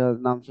 একটা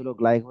নাম ছিল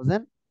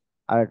গ্লাইকোজেন,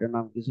 আর একটা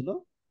নাম কি ছিল?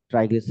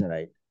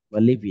 ট্রাইগ্লিসারাইড বা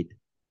লিপিড।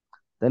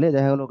 তাহলে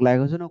দেখা গেলো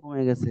গ্লাইকোজেনও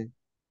কমে গেছে,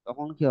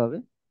 তখন কি হবে?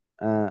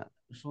 আহ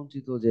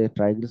সঞ্চিত যে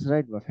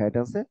ট্রাইগ্লিসারাইড বা ফ্যাট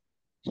আছে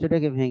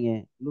সেটাকে ভেঙে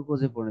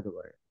গ্লুকোজে পরিণত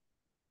করে।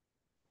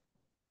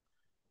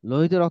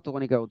 লোহিত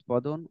রক্তকণিকা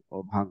উৎপাদন ও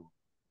ভাঙন।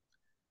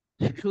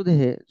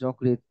 শিশুদেহে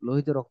যকৃৎ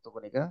লোহিত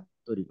রক্তকণিকা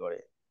তৈরি করে,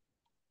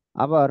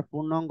 আবার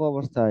পূর্ণাঙ্গ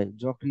অবস্থায়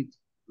যকৃৎ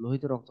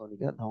লোহিত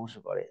রক্তকণিকা ধ্বংস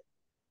করে।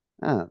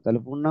 তাহলে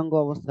পূর্ণাঙ্গ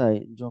অবস্থায়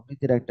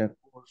যকৃতের একটা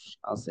কোষ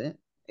আছে,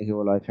 একে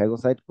বলা হয়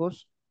ফ্যাগোসাইট কোষ,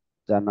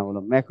 যার নাম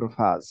হলো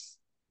ম্যাক্রোফাজ।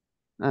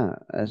 হ্যাঁ,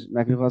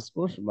 ম্যাক্রোফাজ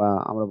কোষ বা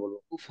আমরা বলবো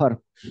কুফার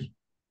কোষ।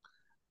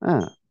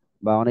 হ্যাঁ,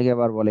 বা অনেকে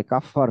আবার বলে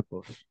কাফার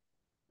কোষ।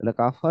 তাহলে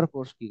কাফার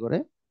কোষ কি করে?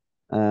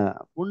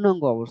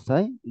 পূর্ণাঙ্গ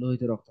অবস্থায়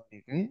লোহিত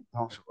রক্তকণিকাকে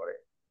ধ্বংস করে।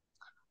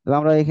 তাহলে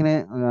আমরা এখানে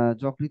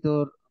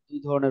যকৃতর 2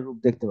 ধরনের রূপ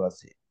দেখতে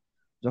পাচ্ছি।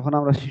 যখন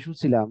আমরা শিশু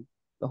ছিলাম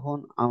তখন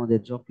আমাদের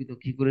যকৃৎ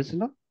কি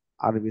করেছিল?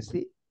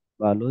 আরবিসি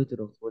বা লোহিত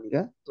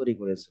রক্তকণিকা তৈরি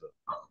করেছিল।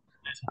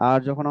 আর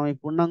যখন আমি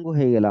পূর্ণাঙ্গ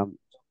হয়ে গেলাম,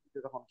 যকৃৎ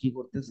তখন কি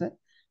করতেছে?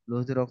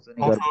 লোহিত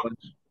রক্তকণিকার ধ্বংস।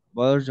 বয়স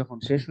বয়স যখন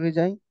শেষ হয়ে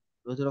যায়,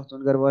 লোহিত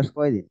রক্তকণিকার বয়স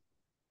কয়দিন?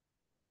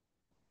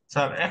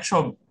 স্যার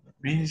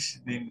 120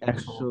 দিন,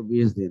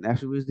 120 দিন।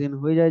 120 দিন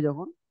হয়ে যায়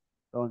যখন,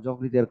 তখন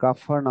যকৃতের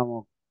কাফার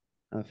নামক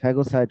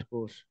ফ্যাগোসাইট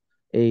কোষ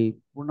এই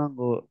পূর্ণাঙ্গ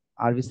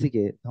আরবিসি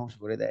কে ধ্বংস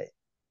করে দেয়।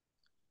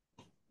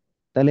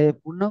 তাহলে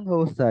পূর্ণাঙ্গ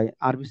অবস্থায়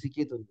আরবিসি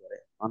কে তৈরি করে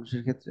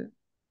মানুষের ক্ষেত্রে?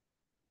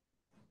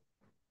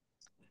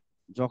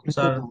 যকৃৎ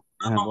স্যার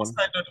হ্যাঁ বল।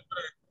 অবস্থায় তৈরি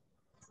করে।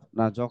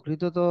 না,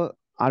 যকৃৎ তো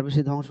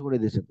আরবিসি ধ্বংস করে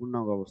দিয়েছে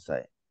পূর্ণাঙ্গ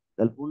অবস্থায়।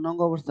 তাহলে পূর্ণাঙ্গ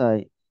অবস্থায়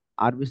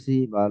আরবিসি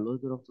বা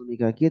লোহিত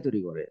রক্তকণিকা কে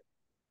তৈরি করে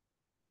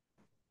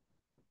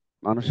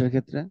মানুষের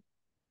ক্ষেত্রে,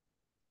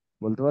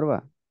 বলতে পারবা?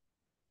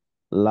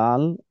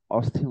 লাল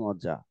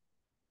অস্থিমজ্জা,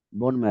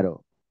 বোন ম্যারো।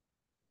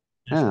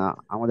 জি হ্যাঁ, স্যার।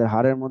 আমাদের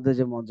হাড়ের মধ্যে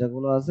যে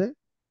মজ্জাগুলো আছে,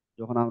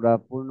 যখন আমরা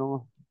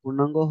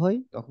পূর্ণাঙ্গ হই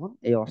তখন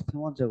এই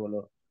অস্থিমজ্জাগুলো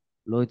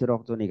লোহিত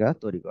রক্তকণিকা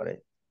তৈরি করে।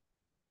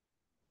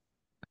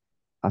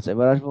 আচ্ছা,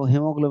 এবার আসবো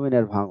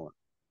হিমোগ্লোবিনের ভাঙন।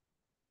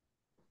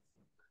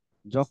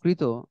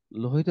 যকৃৎ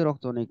লোহিত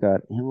রক্তকণিকার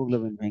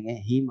হিমোগ্লোবিন ভেঙে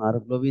হিম আর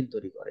গ্লোবিন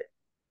তৈরি করে।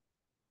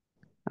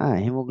 হ্যাঁ,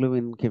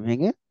 হিমোগ্লোবিনকে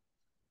ভেঙে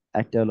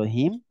একটা হলো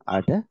হিম আর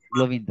একটা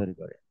গ্লোবিন তৈরি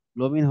করে।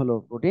 গ্লোবিন হলো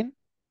প্রোটিন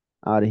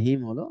আর হিম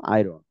হলো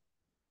আয়রন।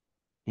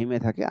 হিমে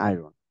থাকে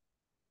আয়রন।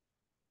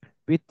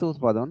 পিত্ত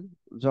উৎপাদন,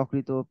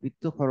 যকৃৎ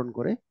পিত্ত ক্ষরণ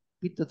করে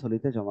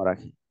পিত্তথলিতে জমা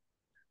রাখে।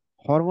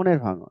 হরমোনের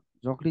ভাঙন,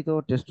 যকৃৎ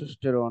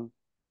টেস্টোস্টেরন,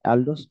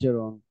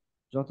 অ্যালডোস্টেরন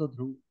যত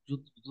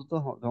দ্রুত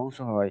ধ্বংস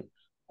হয়,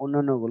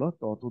 অন্যান্যগুলো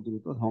তত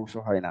দ্রুত ধ্বংস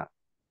হয় না।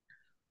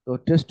 তো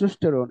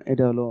টেস্টোস্টেরন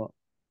এটা হলো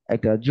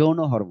একটা যৌন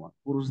হরমোন,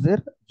 পুরুষদের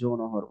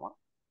যৌন হরমোন।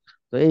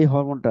 তো এই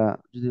হরমোনটা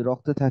যদি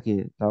রক্তে থাকে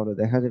তাহলে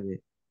দেখা যাবে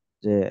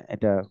যে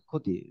এটা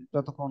ক্ষতি।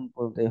 যতক্ষণ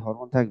পর্যন্ত এই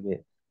হরমোন থাকবে,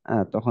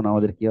 তখন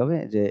আমাদের কি হবে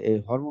যে এই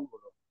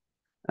হরমোনগুলো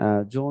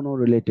যৌন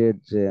রিলেটেড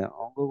যে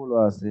অঙ্গগুলো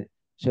আছে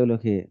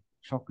সেগুলোকে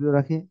সক্রিয়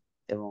রাখে,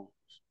 এবং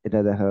এটা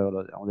দেখা গেল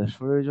যে আমাদের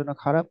শরীরের জন্য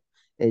খারাপ।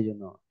 এই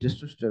জন্য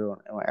টেস্টোস্টেরন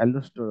এবং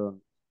অ্যালডোস্টেরন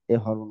এই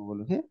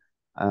হরমোনগুলোকে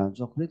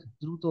যকৃৎ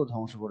দ্রুত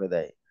ধ্বংস করে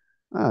দেয়।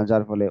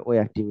 যার ফলে ওই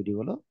অ্যাক্টিভিটি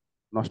গুলো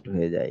নষ্ট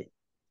হয়ে যায়।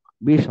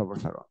 বিষ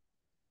অপসারণ,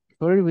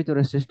 শরীরের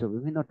ভিতরে সৃষ্ট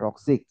বিভিন্ন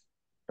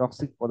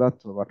টক্সিক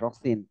পদার্থ বা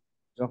টক্সিন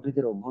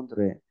যকৃতের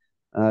অভ্যন্তরে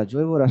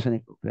জৈব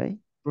রাসায়নিক প্রক্রিয়ায়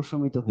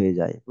প্রশমিত হয়ে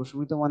যায়।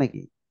 প্রশমিত মানে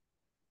কি?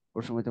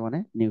 প্রশমিত মানে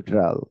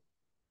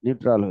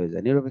নিউট্রাল হয়ে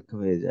যায়, নিরপেক্ষ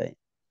হয়ে যায়।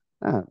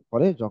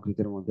 ফলে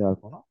যকৃতের মধ্যে আর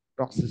কোনো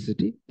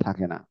টক্সিসিটি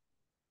থাকে না।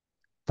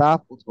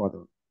 তাপ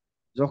উৎপাদন,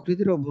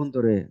 যকৃতের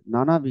অভ্যন্তরে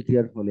নানা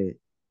বিক্রিয়ার ফলে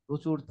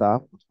প্রচুর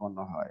তাপ উৎপন্ন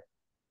হয়।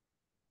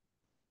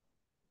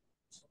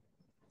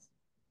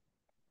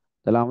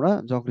 তাহলে আমরা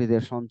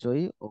যকৃতের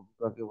সঞ্চয়ী ও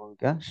বিপাকীয়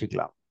ভূমিকা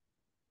শিখলাম।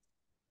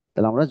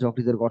 তাহলে আমরা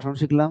যকৃতের গঠন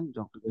শিখলাম,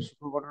 যকৃতের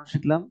সূক্ষ্ম গঠন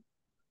শিখলাম,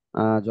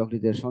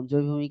 যকৃতের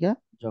সঞ্চয় ভূমিকা,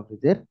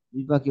 যকৃতের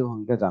বিপাকীয়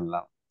ভূমিকা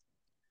জানলাম।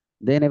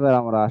 দেন এবার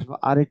আমরা আসবো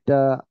আরেকটা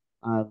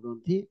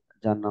গ্রন্থি,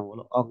 যার নাম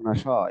হলো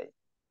অগ্নাশয়।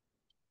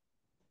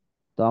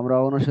 তো আমরা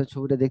অগ্নাশয়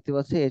ছবিটা দেখতে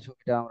পাচ্ছি, এই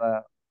ছবিটা আমরা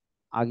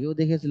আগেও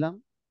দেখেছিলাম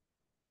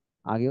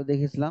আগেও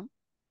দেখেছিলাম।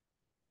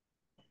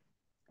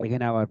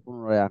 এখানে আবার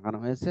পুনরায় আঁকানো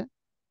হয়েছে।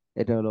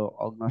 এটা হলো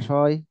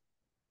অগ্নাশয়।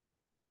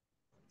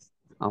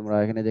 আমরা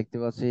এখানে দেখতে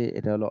পাচ্ছি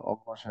এটা হলো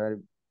অগ্নাশয়ের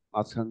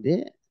মাঝখান দিয়ে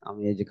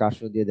আমি এই যে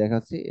কার্সর দিয়ে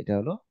দেখাচ্ছি, এটা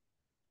হলো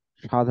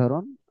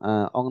সাধারণ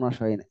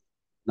অগ্নাশয়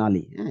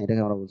নালী। হ্যাঁ,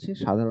 এটাকে আমরা বলছি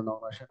সাধারণ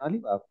অগ্নাশয় নালী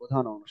বা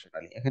প্রধান অগ্নাশয়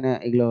নালী। এখানে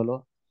এগুলো হলো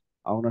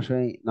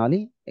অগ্নাশয় নালী।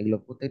 এগুলো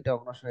প্রত্যেকটা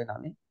অগ্নাশয়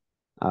নালী,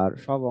 আর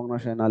সব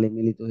অগ্নাশয় নালী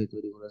মিলিত হয়ে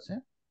তৈরি করেছে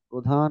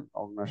প্রধান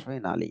অগ্নাশয়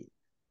নালী।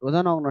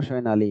 প্রধান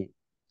অগ্নাশয় নালী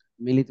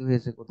মিলিত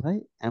হয়েছে কোথায়?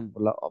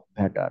 Ampulla of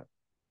ভ্যাটার।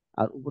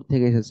 আর উপর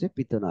থেকে এসেছে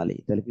পিত্তনালী।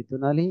 তাহলে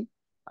পিত্তনালী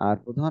আর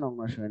প্রধান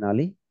অগ্নাশয়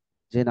নালী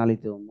যে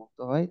নালীতে উন্মুক্ত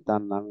হয়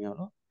তার নামই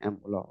হলো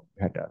অ্যাম্পুলা অফ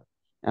ভ্যাটার।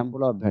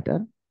 অ্যাম্পুলা অফ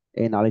ভ্যাটার,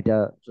 এই নালীটা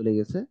চলে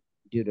গেছে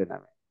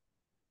ডিউডেনামে।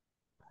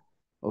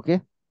 ওকে।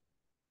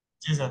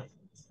 জি স্যার।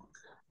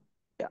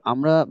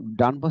 আমরা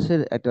ডান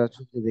পাশের একটা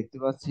ছবিতে দেখতে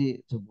পাচ্ছি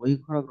যে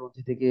বহিঃক্ষরা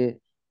গ্রন্থি থেকে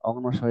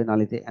অগ্নাশয়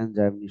নালীতে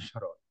এনজাইম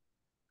নিঃসরণ।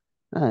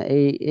 হ্যাঁ,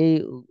 এই এই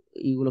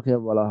এইগুলোকে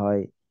বলা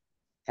হয়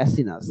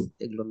অ্যাসিনাস।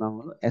 এগুলোর নাম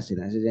হলো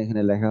অ্যাসিনাস, এই যে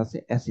এখানে লেখা আছে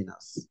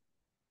অ্যাসিনাস।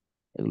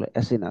 এগুলো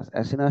অ্যাসিনাস।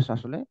 অ্যাসিনাস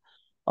আসলে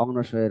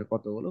অগ্নাশয়ের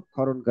কতগুলো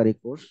ক্ষরণকারী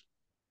কোষ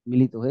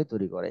মিলিত হয়ে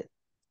তৈরি করে।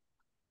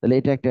 তাহলে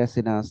এটা একটা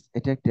অ্যাসিনাস,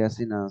 এটা একটা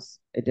অ্যাসিনাস,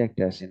 এটা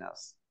একটা অ্যাসিনাস।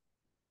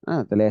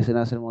 তাহলে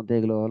অ্যাসিনাসের মধ্যে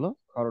এগুলো হলো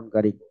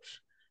ক্ষরণকারী কোষ।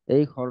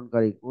 এই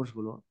ক্ষরণকারী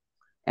কোষগুলো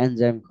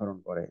এনজাইম ক্ষরণ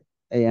করে।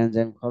 এই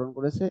এনজাইম ক্ষরণ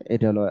করেছে,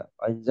 এটা হলো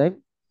এনজাইম।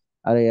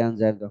 আর এই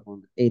এনজাইম তখন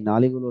এই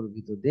নালীগুলোর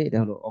ভিতর দিয়ে, এটা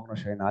হলো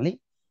অগ্নাশয় নালী,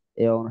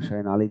 এই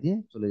অগ্নাশয় নালী দিয়ে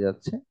চলে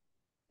যাচ্ছে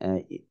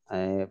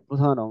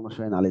প্রধান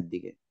অগ্নাশয় নালীর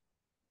দিকে।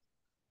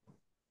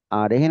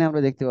 আর এখানে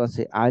আমরা দেখতে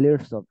পাচ্ছি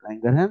আইলেটস অফ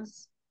ল্যাঙ্গারহ্যান্স।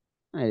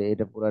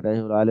 এটা পুরাটাই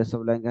হলো আইলেটস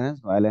অফ ল্যাঙ্গারহ্যান্স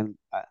বা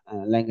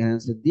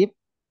ল্যাঙ্গারহ্যান্সের দ্বীপ।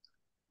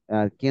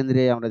 আর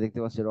কেন্দ্রে আমরা দেখতে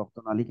পাচ্ছি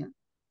রক্তনালিকা।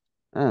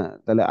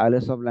 তাহলে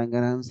আইলেটস অফ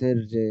ল্যাঙ্গারহ্যান্সের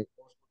যে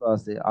কোষগুলো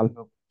আছে,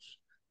 আলফা কোষ,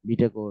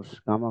 বিটা কোষ,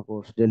 গামা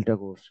কোষ, ডেল্টা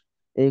কোষ,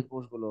 এই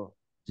কোষগুলো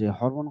যে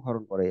হরমোন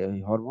ক্ষরণ করে,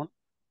 এই হরমোন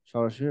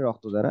সরাসরি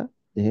রক্ত দ্বারা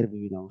দেহের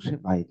বিভিন্ন অংশে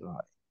বাহিত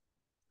হয়।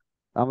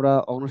 আমরা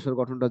অগ্ন্যাশয়ের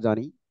গঠনটা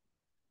জানি।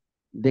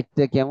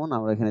 দেখতে কেমন?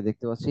 আমরা এখানে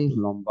দেখতে পাচ্ছি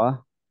লম্বা,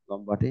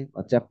 লম্বাটে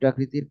বা চ্যাপ্টা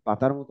আকৃতির,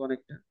 পাতার মতো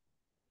অনেকটা।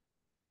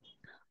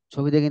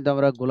 ছবিতে কিন্তু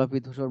আমরা গোলাপি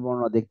ধূসর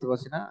বর্ণ দেখতে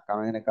পাচ্ছি না,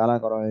 কারণ এখানে কালার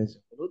করা হয়েছে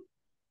হলুদ।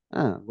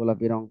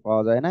 গোলাপি রং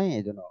পাওয়া যায় না,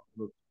 এই জন্য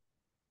হলুদ,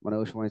 মানে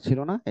ওই সময় ছিল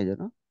না, এই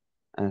জন্য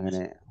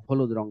এখানে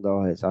হলুদ রং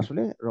দেওয়া হয়েছে।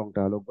 আসলে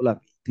রংটা হলো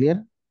গোলাপি। ক্লিয়ার?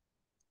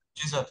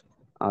 জি স্যার।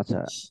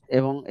 আচ্ছা,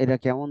 এবং এটা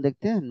কেমন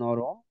দেখতে?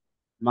 নরম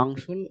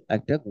মাংসল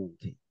একটা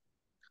গ্রন্থি।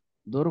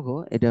 দৈর্ঘ্য,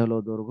 এটা হলো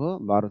দৈর্ঘ্য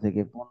 12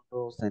 থেকে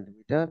 15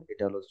 সেন্টিমিটার।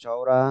 এটা হলো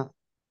চওড়া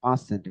 5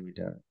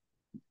 সেন্টিমিটার।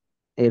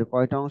 এর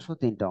কয়টা অংশ?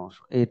 তিনটা অংশ।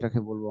 এটাকে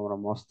বলবো আমরা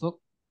মস্তক।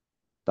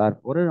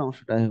 তারপরের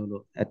অংশটাই হলো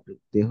একটু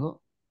দেহ।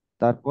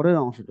 তারপরের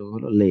অংশটা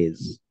হলো লেজ।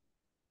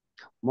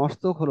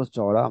 মস্তক হলো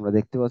চওড়া, আমরা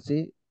দেখতে পাচ্ছি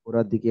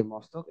গোড়ার দিকে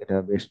মস্তক, এটা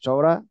বেশ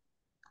চওড়া।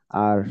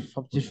 আর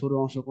সবচেয়ে সরু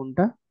অংশ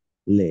কোনটা?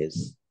 লেজ।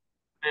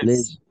 লেজ।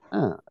 লেজ,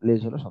 হ্যাঁ, লেজ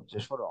হলো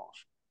সবচেয়ে সরু অংশ।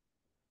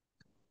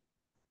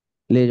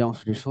 লেজ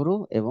অংশটি সরু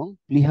এবং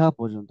প্লীহা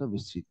পর্যন্ত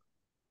বিস্তৃত।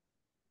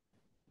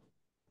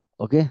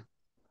 ওকে।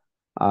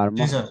 আর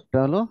জি স্যার। মস্তকটা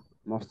হলো,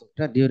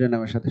 মস্তকটা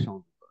ডিউরেনামের সাথে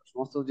সংযুক্ত।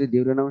 মস্তক যে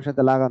ডিউরেনামের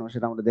সাথে লাগানো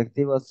সেটা আমরা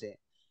দেখতেই পাচ্ছি,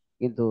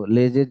 কিন্তু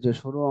লেজের যে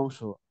সরু অংশ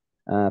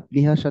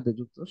প্লীহার সাথে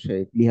যুক্ত,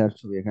 সেই প্লীহার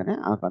ছবি এখানে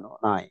আঁকানো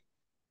নাই।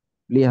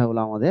 প্লীহা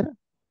হলো আমাদের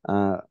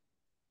আহ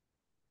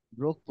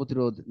রোগ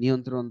প্রতিরোধ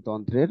নিয়ন্ত্রণ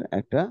তন্ত্রের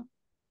একটা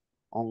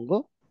অঙ্গ,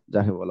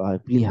 যাকে বলা হয়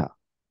প্লীহা।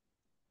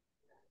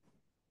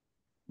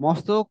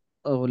 মস্তক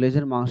ও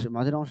লেজের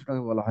মাঝের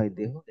অংশটাকে বলা হয়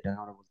দেহ, এটাকে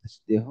আমরা বলতেছি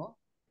দেহ।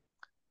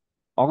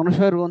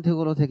 অগ্ন্যাশয়ের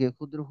গ্রন্থিগুলো থেকে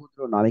ক্ষুদ্র ক্ষুদ্র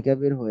নালিকা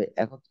বের হয়ে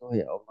একত্র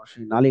হয়ে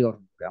অগ্ন্যাশয় নালী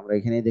গঠন করে, আমরা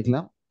এখানেই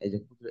দেখলাম। এই যে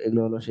ক্ষুদ্র,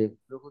 এগুলো হলো সেই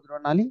ক্ষুদ্র ক্ষুদ্র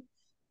নালী।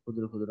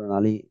 ক্ষুদ্র ক্ষুদ্র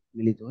নালী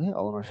মিলিত হয়ে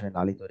অগ্ন্যাশয়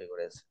নালী তৈরি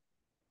করেছে।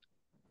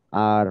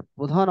 আর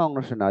প্রধান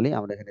অগ্ন্যাশয় নালী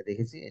আমরা এখানে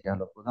দেখেছি, এটা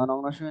হলো প্রধান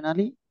অগ্ন্যাশয়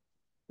নালী।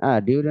 হ্যাঁ,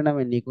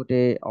 ডিউডেনামের নিকটে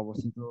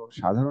অবস্থিত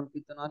সাধারণ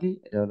পিত্তনালী,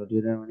 এটা হলো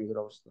ডিউডেনামের নিকটে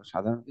অবস্থিত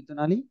সাধারণ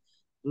পিত্তনালী।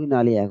 দুই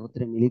নালী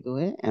একত্রে মিলিত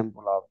হয়ে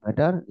ampulla of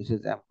ভ্যাটার, this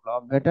is ampulla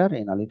of ভ্যাটার,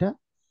 এই নালীটা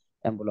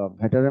অ্যাম্পুলা অফ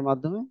ভ্যাটারের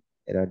মাধ্যমে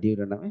এরা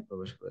ডিউডেনামে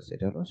প্রবেশ করেছে।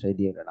 এটা হলো সেই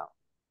ডিউডেনাম,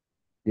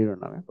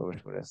 ডিউডেনামে প্রবেশ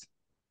করেছে।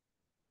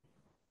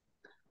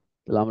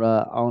 তাহলে আমরা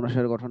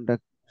অগ্ন্যাশয়ের গঠনটা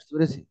বুঝতে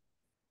পেরেছি।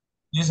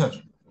 জি স্যার।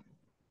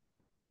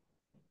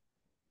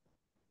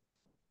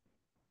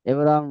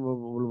 এবার আমি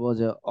বলবো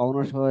যে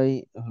অগ্ন্যাশয়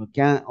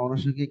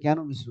অগ্ন্যাশয়কে কেন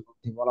মিশ্র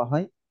গ্রন্থি বলা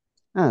হয়,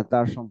 হ্যাঁ,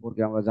 তার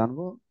সম্পর্কে আমরা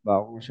জানবো, বা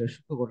অগ্ন্যাশয়ের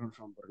সূক্ষ্ম গঠন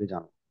সম্পর্কে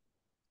জানবো।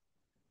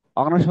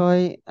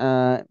 অগ্ন্যাশয়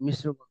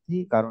মিশ্র গ্রন্থি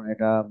কারণ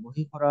এটা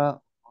বহিঃখরা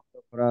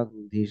অন্তঃখরা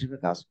গ্রন্থি হিসেবে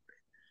কাজ করে।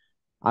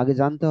 আগে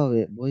জানতে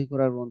হবে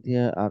বহিঃখরা গ্রন্থি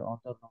আর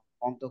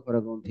অন্তঃখরা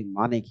গ্রন্থি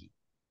মানে কি।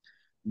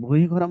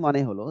 বহিঃখরা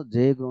মানে হলো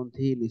যে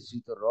গ্রন্থি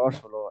নিঃসৃত রস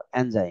হলো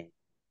এনজাইম,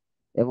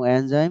 এবং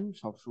এনজাইম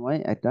সবসময়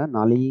একটা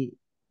নালী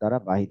দ্বারা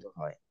বাহিত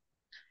হয়।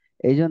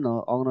 এই জন্য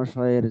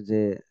অগ্ন্যাশয়ের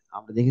যে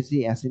আমরা দেখেছি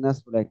অ্যাসিনাস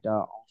বলে একটা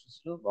অংশ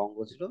ছিল বা অঙ্গ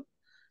ছিল,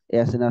 এই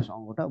অ্যাসিনাস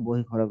অঙ্গটা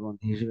বহিঃখরা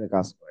গ্রন্থি হিসেবে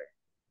কাজ করে।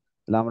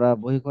 তাহলে আমরা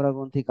বহিঃখরা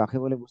গ্রন্থি কাকে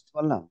বলে বুঝতে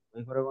পারলাম।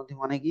 বহিঃখরা গ্রন্থি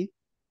মানে কি?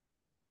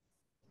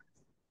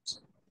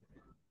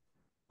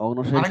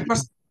 অগ্ন্যাশয়ের কি? আরেকবার।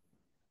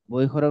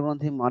 বহিঃখরা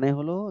গ্রন্থি মানে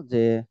হলো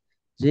যে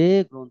যে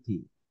গ্রন্থি,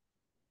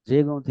 যে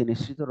গ্রন্থি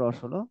নিঃসৃত রস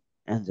হলো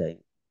এনজাইম।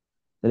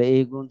 তাহলে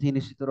এই গ্রন্থি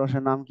নিঃসৃত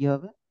রসের নাম কি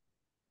হবে?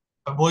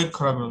 বই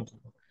খরা গ্রন্থ।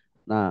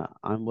 না,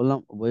 আমি বললাম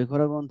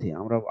বহিঃখরা গ্রন্থি,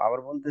 আমরা আবার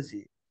বলতেছি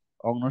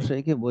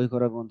অগ্ন্যাশয়কে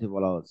বহিঃখরা গ্রন্থি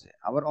বলা হচ্ছে,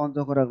 আবার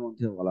অন্তঃখরা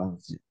গ্রন্থিও বলা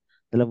হচ্ছে।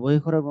 তাহলে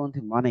বহিঃখরা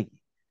গ্রন্থি মানে কি?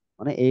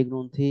 মানে এই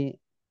গ্রন্থি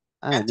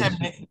এনজাইম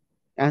নেই।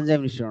 এনজাইম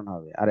নিঃসরণ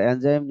হবে। আর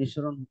এনজাইম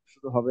নিঃসরণ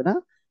শুধু হবে না,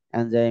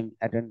 এনজাইম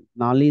একটা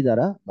নালী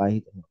দ্বারা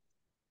বাহিত হবে।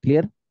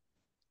 ক্লিয়ার?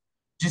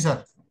 জি স্যার।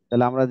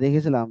 তাহলে আমরা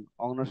দেখেছিলাম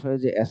অগ্ন্যাশয়ে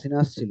যে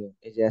অ্যাসিনাস ছিল,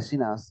 এই যে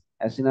অ্যাসিনাস,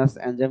 অ্যাসিনাস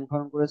এনজাইম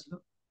ক্ষরণ করেছিল,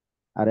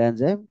 আর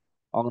এনজাইম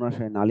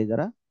অগ্ন্যাশয় নালী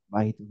দ্বারা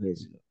বাহিত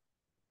হয়েছিল।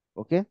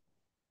 ওকে।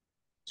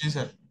 জি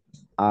স্যার।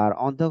 আর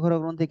অন্তঃক্ষরা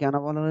গ্রন্থি কেন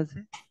বলা হয়েছে?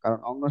 কারণ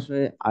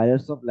অগ্ন্যাশয়ে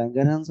আইলেটস অফ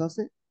ল্যাঙ্গারহ্যান্স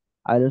আছে।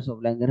 আইলেটস অফ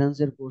ল্যাঙ্গারহ্যান্স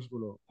এর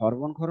কোষগুলো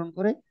হরমোন ক্ষরণ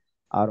করে,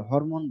 আর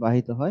হরমোন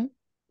বাহিত হয়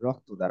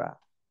রক্ত দ্বারা।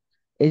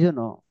 এই জন্য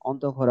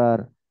অন্তঃক্ষরার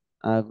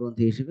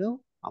গ্রন্থি হিসেবেও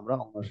আমরা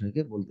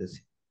অগ্ন্যাশয়কে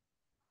বলতেছি।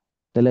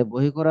 তাহলে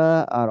বহিঃক্ষরা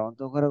আর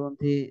অন্তঃক্ষরা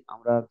গ্রন্থি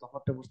আমরা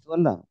তফাৎটা বুঝতে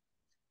পারলাম।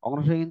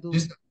 অগ্ন্যাশয় কিন্তু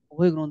জি স্যার।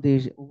 উভয় গ্রন্থি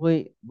উভয়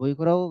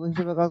বহিঃক্ষরাও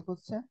হিসেবে কাজ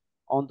করছে,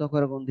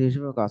 অন্তঃক্ষরা গ্রন্থি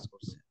হিসেবেও কাজ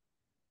করছে।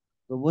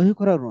 তো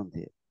বহিঃক্ষরা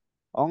গ্রন্থি,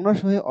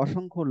 অগ্ন্যাশয়ে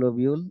অসংখ্য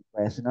লোবিউল বা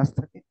অ্যাসিনাস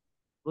থাকে।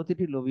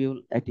 প্রতিটি লোবিউল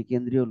একটি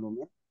কেন্দ্রীয়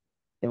লুমেন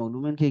এবং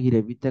লুমেনকে ঘিরে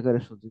বৃত্তাকারে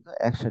সজ্জিত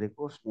একসারি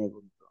কোষ নিয়ে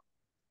গঠিত।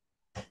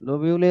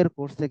 লোবিউলের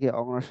কোষ থেকে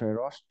অগ্ন্যাশয়ের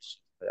রস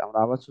নিঃসৃত হয়। আমরা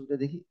আবার ছবিটা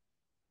দেখি।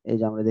 এই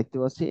যে আমরা দেখতে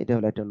পাচ্ছি এটা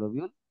হলো একটা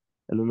লোবিউল।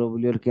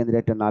 লোবিউলের কেন্দ্রে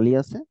একটা নালী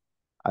আছে,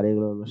 আর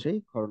এগুলো হলো সেই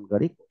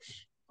ক্ষরণকারী কোষ।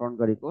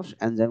 ক্ষরণকারী কোষ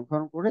এনজাইম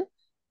ক্ষরণ করে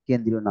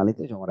কেন্দ্রীয়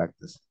নালীতে জমা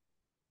রাখতেছে।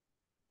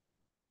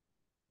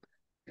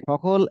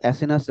 সকল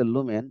অ্যাসিনাসের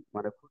লুমেন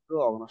মানে ক্ষুদ্র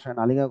অগ্ন্যাশয়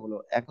নালিকাগুলো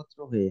একত্র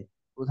হয়ে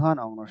প্রধান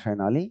অগ্ন্যাশয়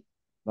নালী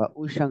বা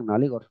উইসাং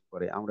নালী গঠন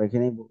করে। আমরা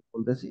এখানেই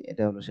বলতেছি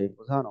এটা হলো সেই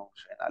প্রধান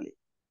অগ্ন্যাশয় নালী।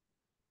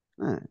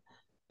 হ্যাঁ,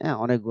 হ্যাঁ,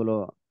 অনেকগুলো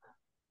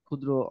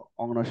ক্ষুদ্র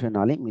অগ্ন্যাশয়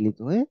নালী মিলিত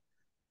হয়ে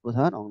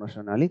প্রধান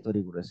অগ্ন্যাশয় নালী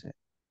তৈরি করেছে।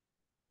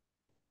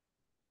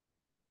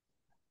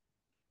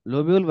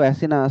 লোবিউল বা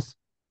অ্যাসিনাস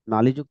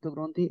নালীযুক্ত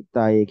গ্রন্থি,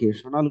 তাই একে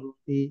সোনাল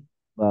গ্রন্থি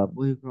বা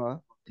বহিঃপ্রবাহ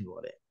গ্রন্থি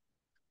বলে।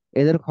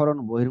 এদের ক্ষরণ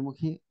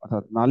বহির্মুখী,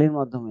 অর্থাৎ নালীর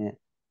মাধ্যমে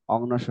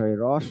অগ্ন্যাশয়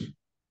রস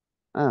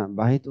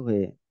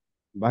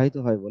বাহিত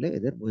হয় বলে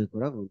এদের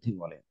বহিঃক্ষরা গ্রন্থি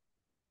বলে।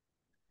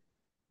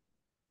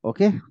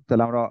 ওকে।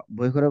 তাহলে আমরা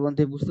বহিঃক্ষরা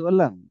গ্রন্থি বুঝতে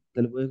পারলাম।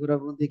 তাহলে বহিঃক্ষরা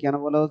গ্রন্থি কেন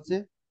বলা হচ্ছে?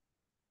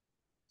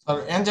 স্যার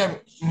এনজাইম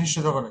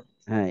নিশ্চিত করে।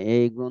 হ্যাঁ,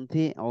 এই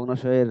গ্রন্থি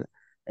অগ্ন্যাশয়ের,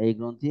 এই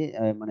গ্রন্থি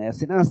মানে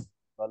অ্যাসিনাস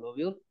বা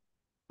লোবিউল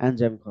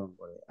এনজাইম ক্ষরণ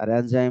করে, আর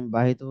এনজাইম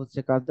বাহিত হচ্ছে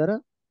কার দ্বারা?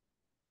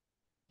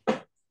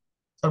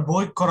 স্যার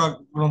বই করা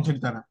গ্রন্থির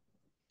দ্বারা।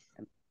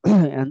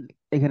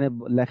 এখানে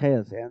লেখাই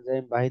আছে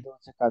এনজাইম বাহিত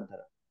হচ্ছে কার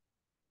দ্বারা।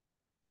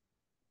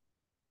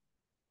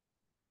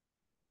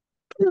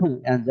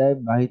 এনজাইম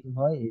বাহিত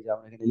হয়, এই যে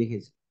আমরা এখানে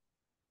লিখেছি,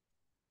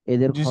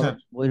 এদের জি স্যার।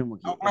 ক্ষরণ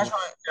বহির্মুখী এবং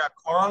অগ্নাশয়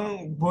ক্ষরণ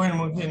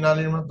বহির্মুখী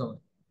নালীর মাধ্যমে।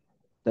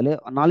 তাহলে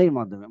নালীর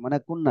মাধ্যমে, মানে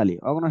কোন নালী?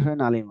 অগ্নাশয়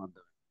নালীর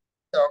মাধ্যমে।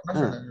 অগ্নাশয়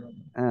হ্যাঁ, নালীর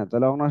মাধ্যমে। হ্যাঁ,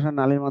 তাহলে অগ্নাশয়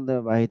নালীর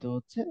মাধ্যমে বাহিত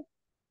হচ্ছে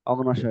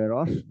অগ্নাশয়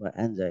রস বা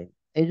এনজাইম।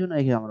 এই জন্য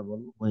একে আমরা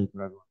বলবো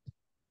বহিঃক্ষরা গ্রন্থি।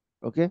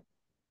 ওকে।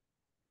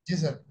 জি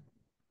স্যার।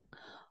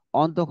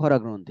 অন্তঃক্ষরা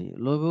গ্রন্থি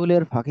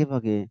লোভিউলের ফাঁকে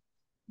ফাঁকে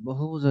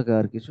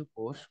বহুভুজাকার কিছু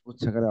কোষ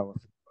উচ্চাকারে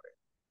অবস্থান করে।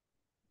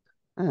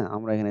 হ্যাঁ,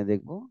 আমরা এখানে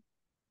দেখবো,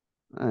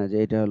 হ্যাঁ, যে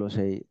এটা হলো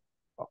সেই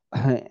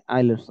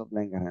আইলেটস অফ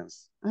ল্যাঙ্গারহ্যান্স।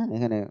 হ্যাঁ,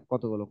 এখানে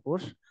কতগুলো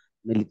কোষ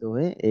মিলিত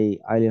হয়ে এই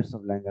আইলেটস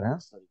অফ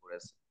ল্যাঙ্গারহ্যান্স তৈরি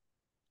করেছে।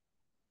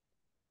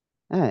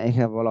 হ্যাঁ,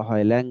 এখানে বলা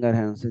হয়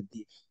ল্যাঙ্গারহ্যান্সের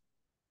দ্বীপ।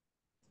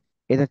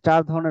 এতে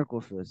 4 ধরনের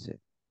কোষ রয়েছে।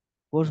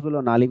 কোষগুলো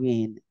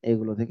নালীবিহীন,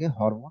 এগুলো থেকে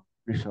হরমোন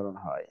নিঃসরণ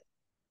হয়।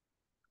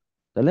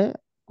 তাহলে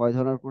কয়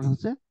ধরনের কোষ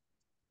আছে?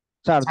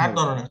 চার চার ধরনের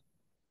ধরনের।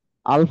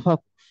 আলফা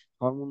কোষ,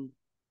 হরমোন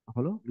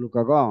হলো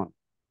গ্লুকাগন।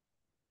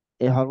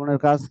 এই হরমোনের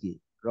কাজ কি?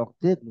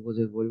 রক্তে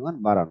গ্লুকোজের পরিমাণ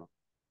বাড়ানো।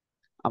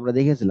 আমরা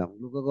দেখেছিলাম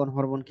গ্লুকাগন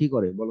হরমোন কি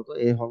করে বলতো,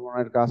 এই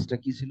হরমোনের কাজটা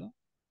কি ছিল?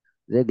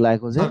 যে স্যার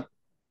গ্লাইকোজেন।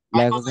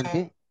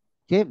 গ্লাইকোজেনকে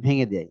কে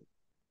ভেঙে দেয়, জি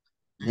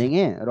স্যার।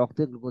 ভেঙে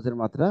রক্তে গ্লুকোজের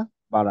মাত্রা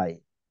বাড়ায়।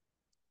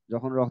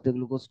 যখন রক্তে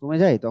গ্লুকোজ কমে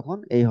যায় তখন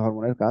এই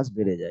হরমোনের কাজ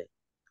বেড়ে যায়।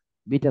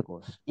 বিটা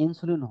কোষ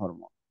ইনসুলিন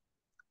হরমোন,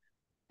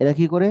 এরা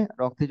কি করে?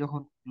 রক্তে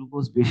যখন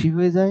গ্লুকোজ বেশি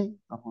হয়ে যায়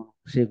তখন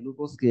সেই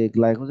গ্লুকোজকে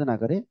গ্লাইকোজেন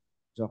আকারে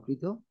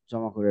যকৃত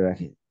জমা করে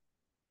রাখে।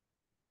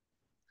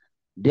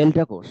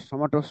 ডেল্টা কোষ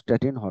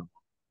সোমাটোস্ট্যাটিন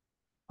হরমোন,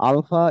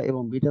 আলফা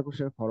এবং বিটা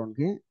কোষের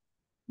ক্ষরণকে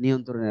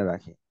নিয়ন্ত্রণে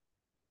রাখে।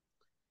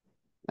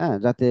 হ্যাঁ,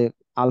 যাতে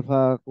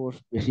আলফা কোষ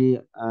বেশি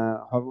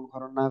হরমোন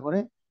ক্ষরণ না করে,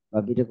 বা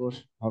বিটা কোষ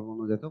হরমোন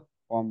যাতে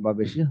কম বা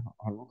বেশি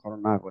হরমোন ক্ষরণ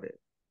না করে।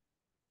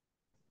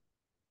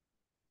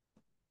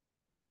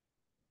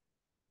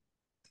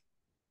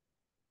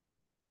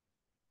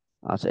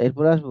 আচ্ছা,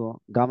 এরপরে আসবো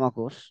গামা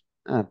কোষ।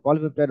 হ্যাঁ,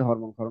 পলিপেপটাইড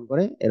হরমোন ক্ষরণ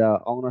করে, এরা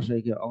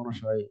অগ্নাশয়কে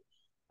অগ্নাশয়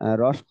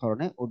রস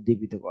ক্ষরণে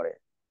উদ্দীপিত করে।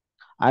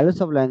 আইলেটস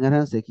অফ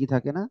ল্যাঙ্গারহ্যান্সে কি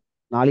থাকে না?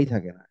 নালী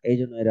থাকে না, এই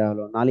জন্য এরা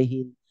হলো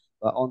নালীহীন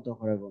বা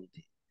অন্তঃক্ষরা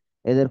গ্রন্থি।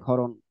 এদের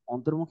ক্ষরণ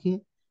অন্তর্মুখী।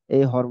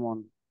 এই হরমোন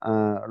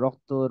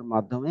রক্তর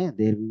মাধ্যমে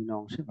দেহের বিভিন্ন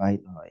অংশে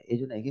বাহিত হয়, এই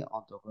জন্য একে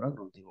অন্তঃক্ষরা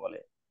গ্রন্থি বলে।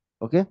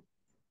 ওকে।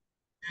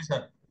 জি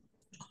স্যার।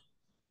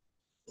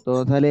 তো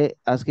তাহলে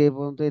আজকে এই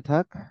পর্যন্তই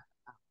থাক।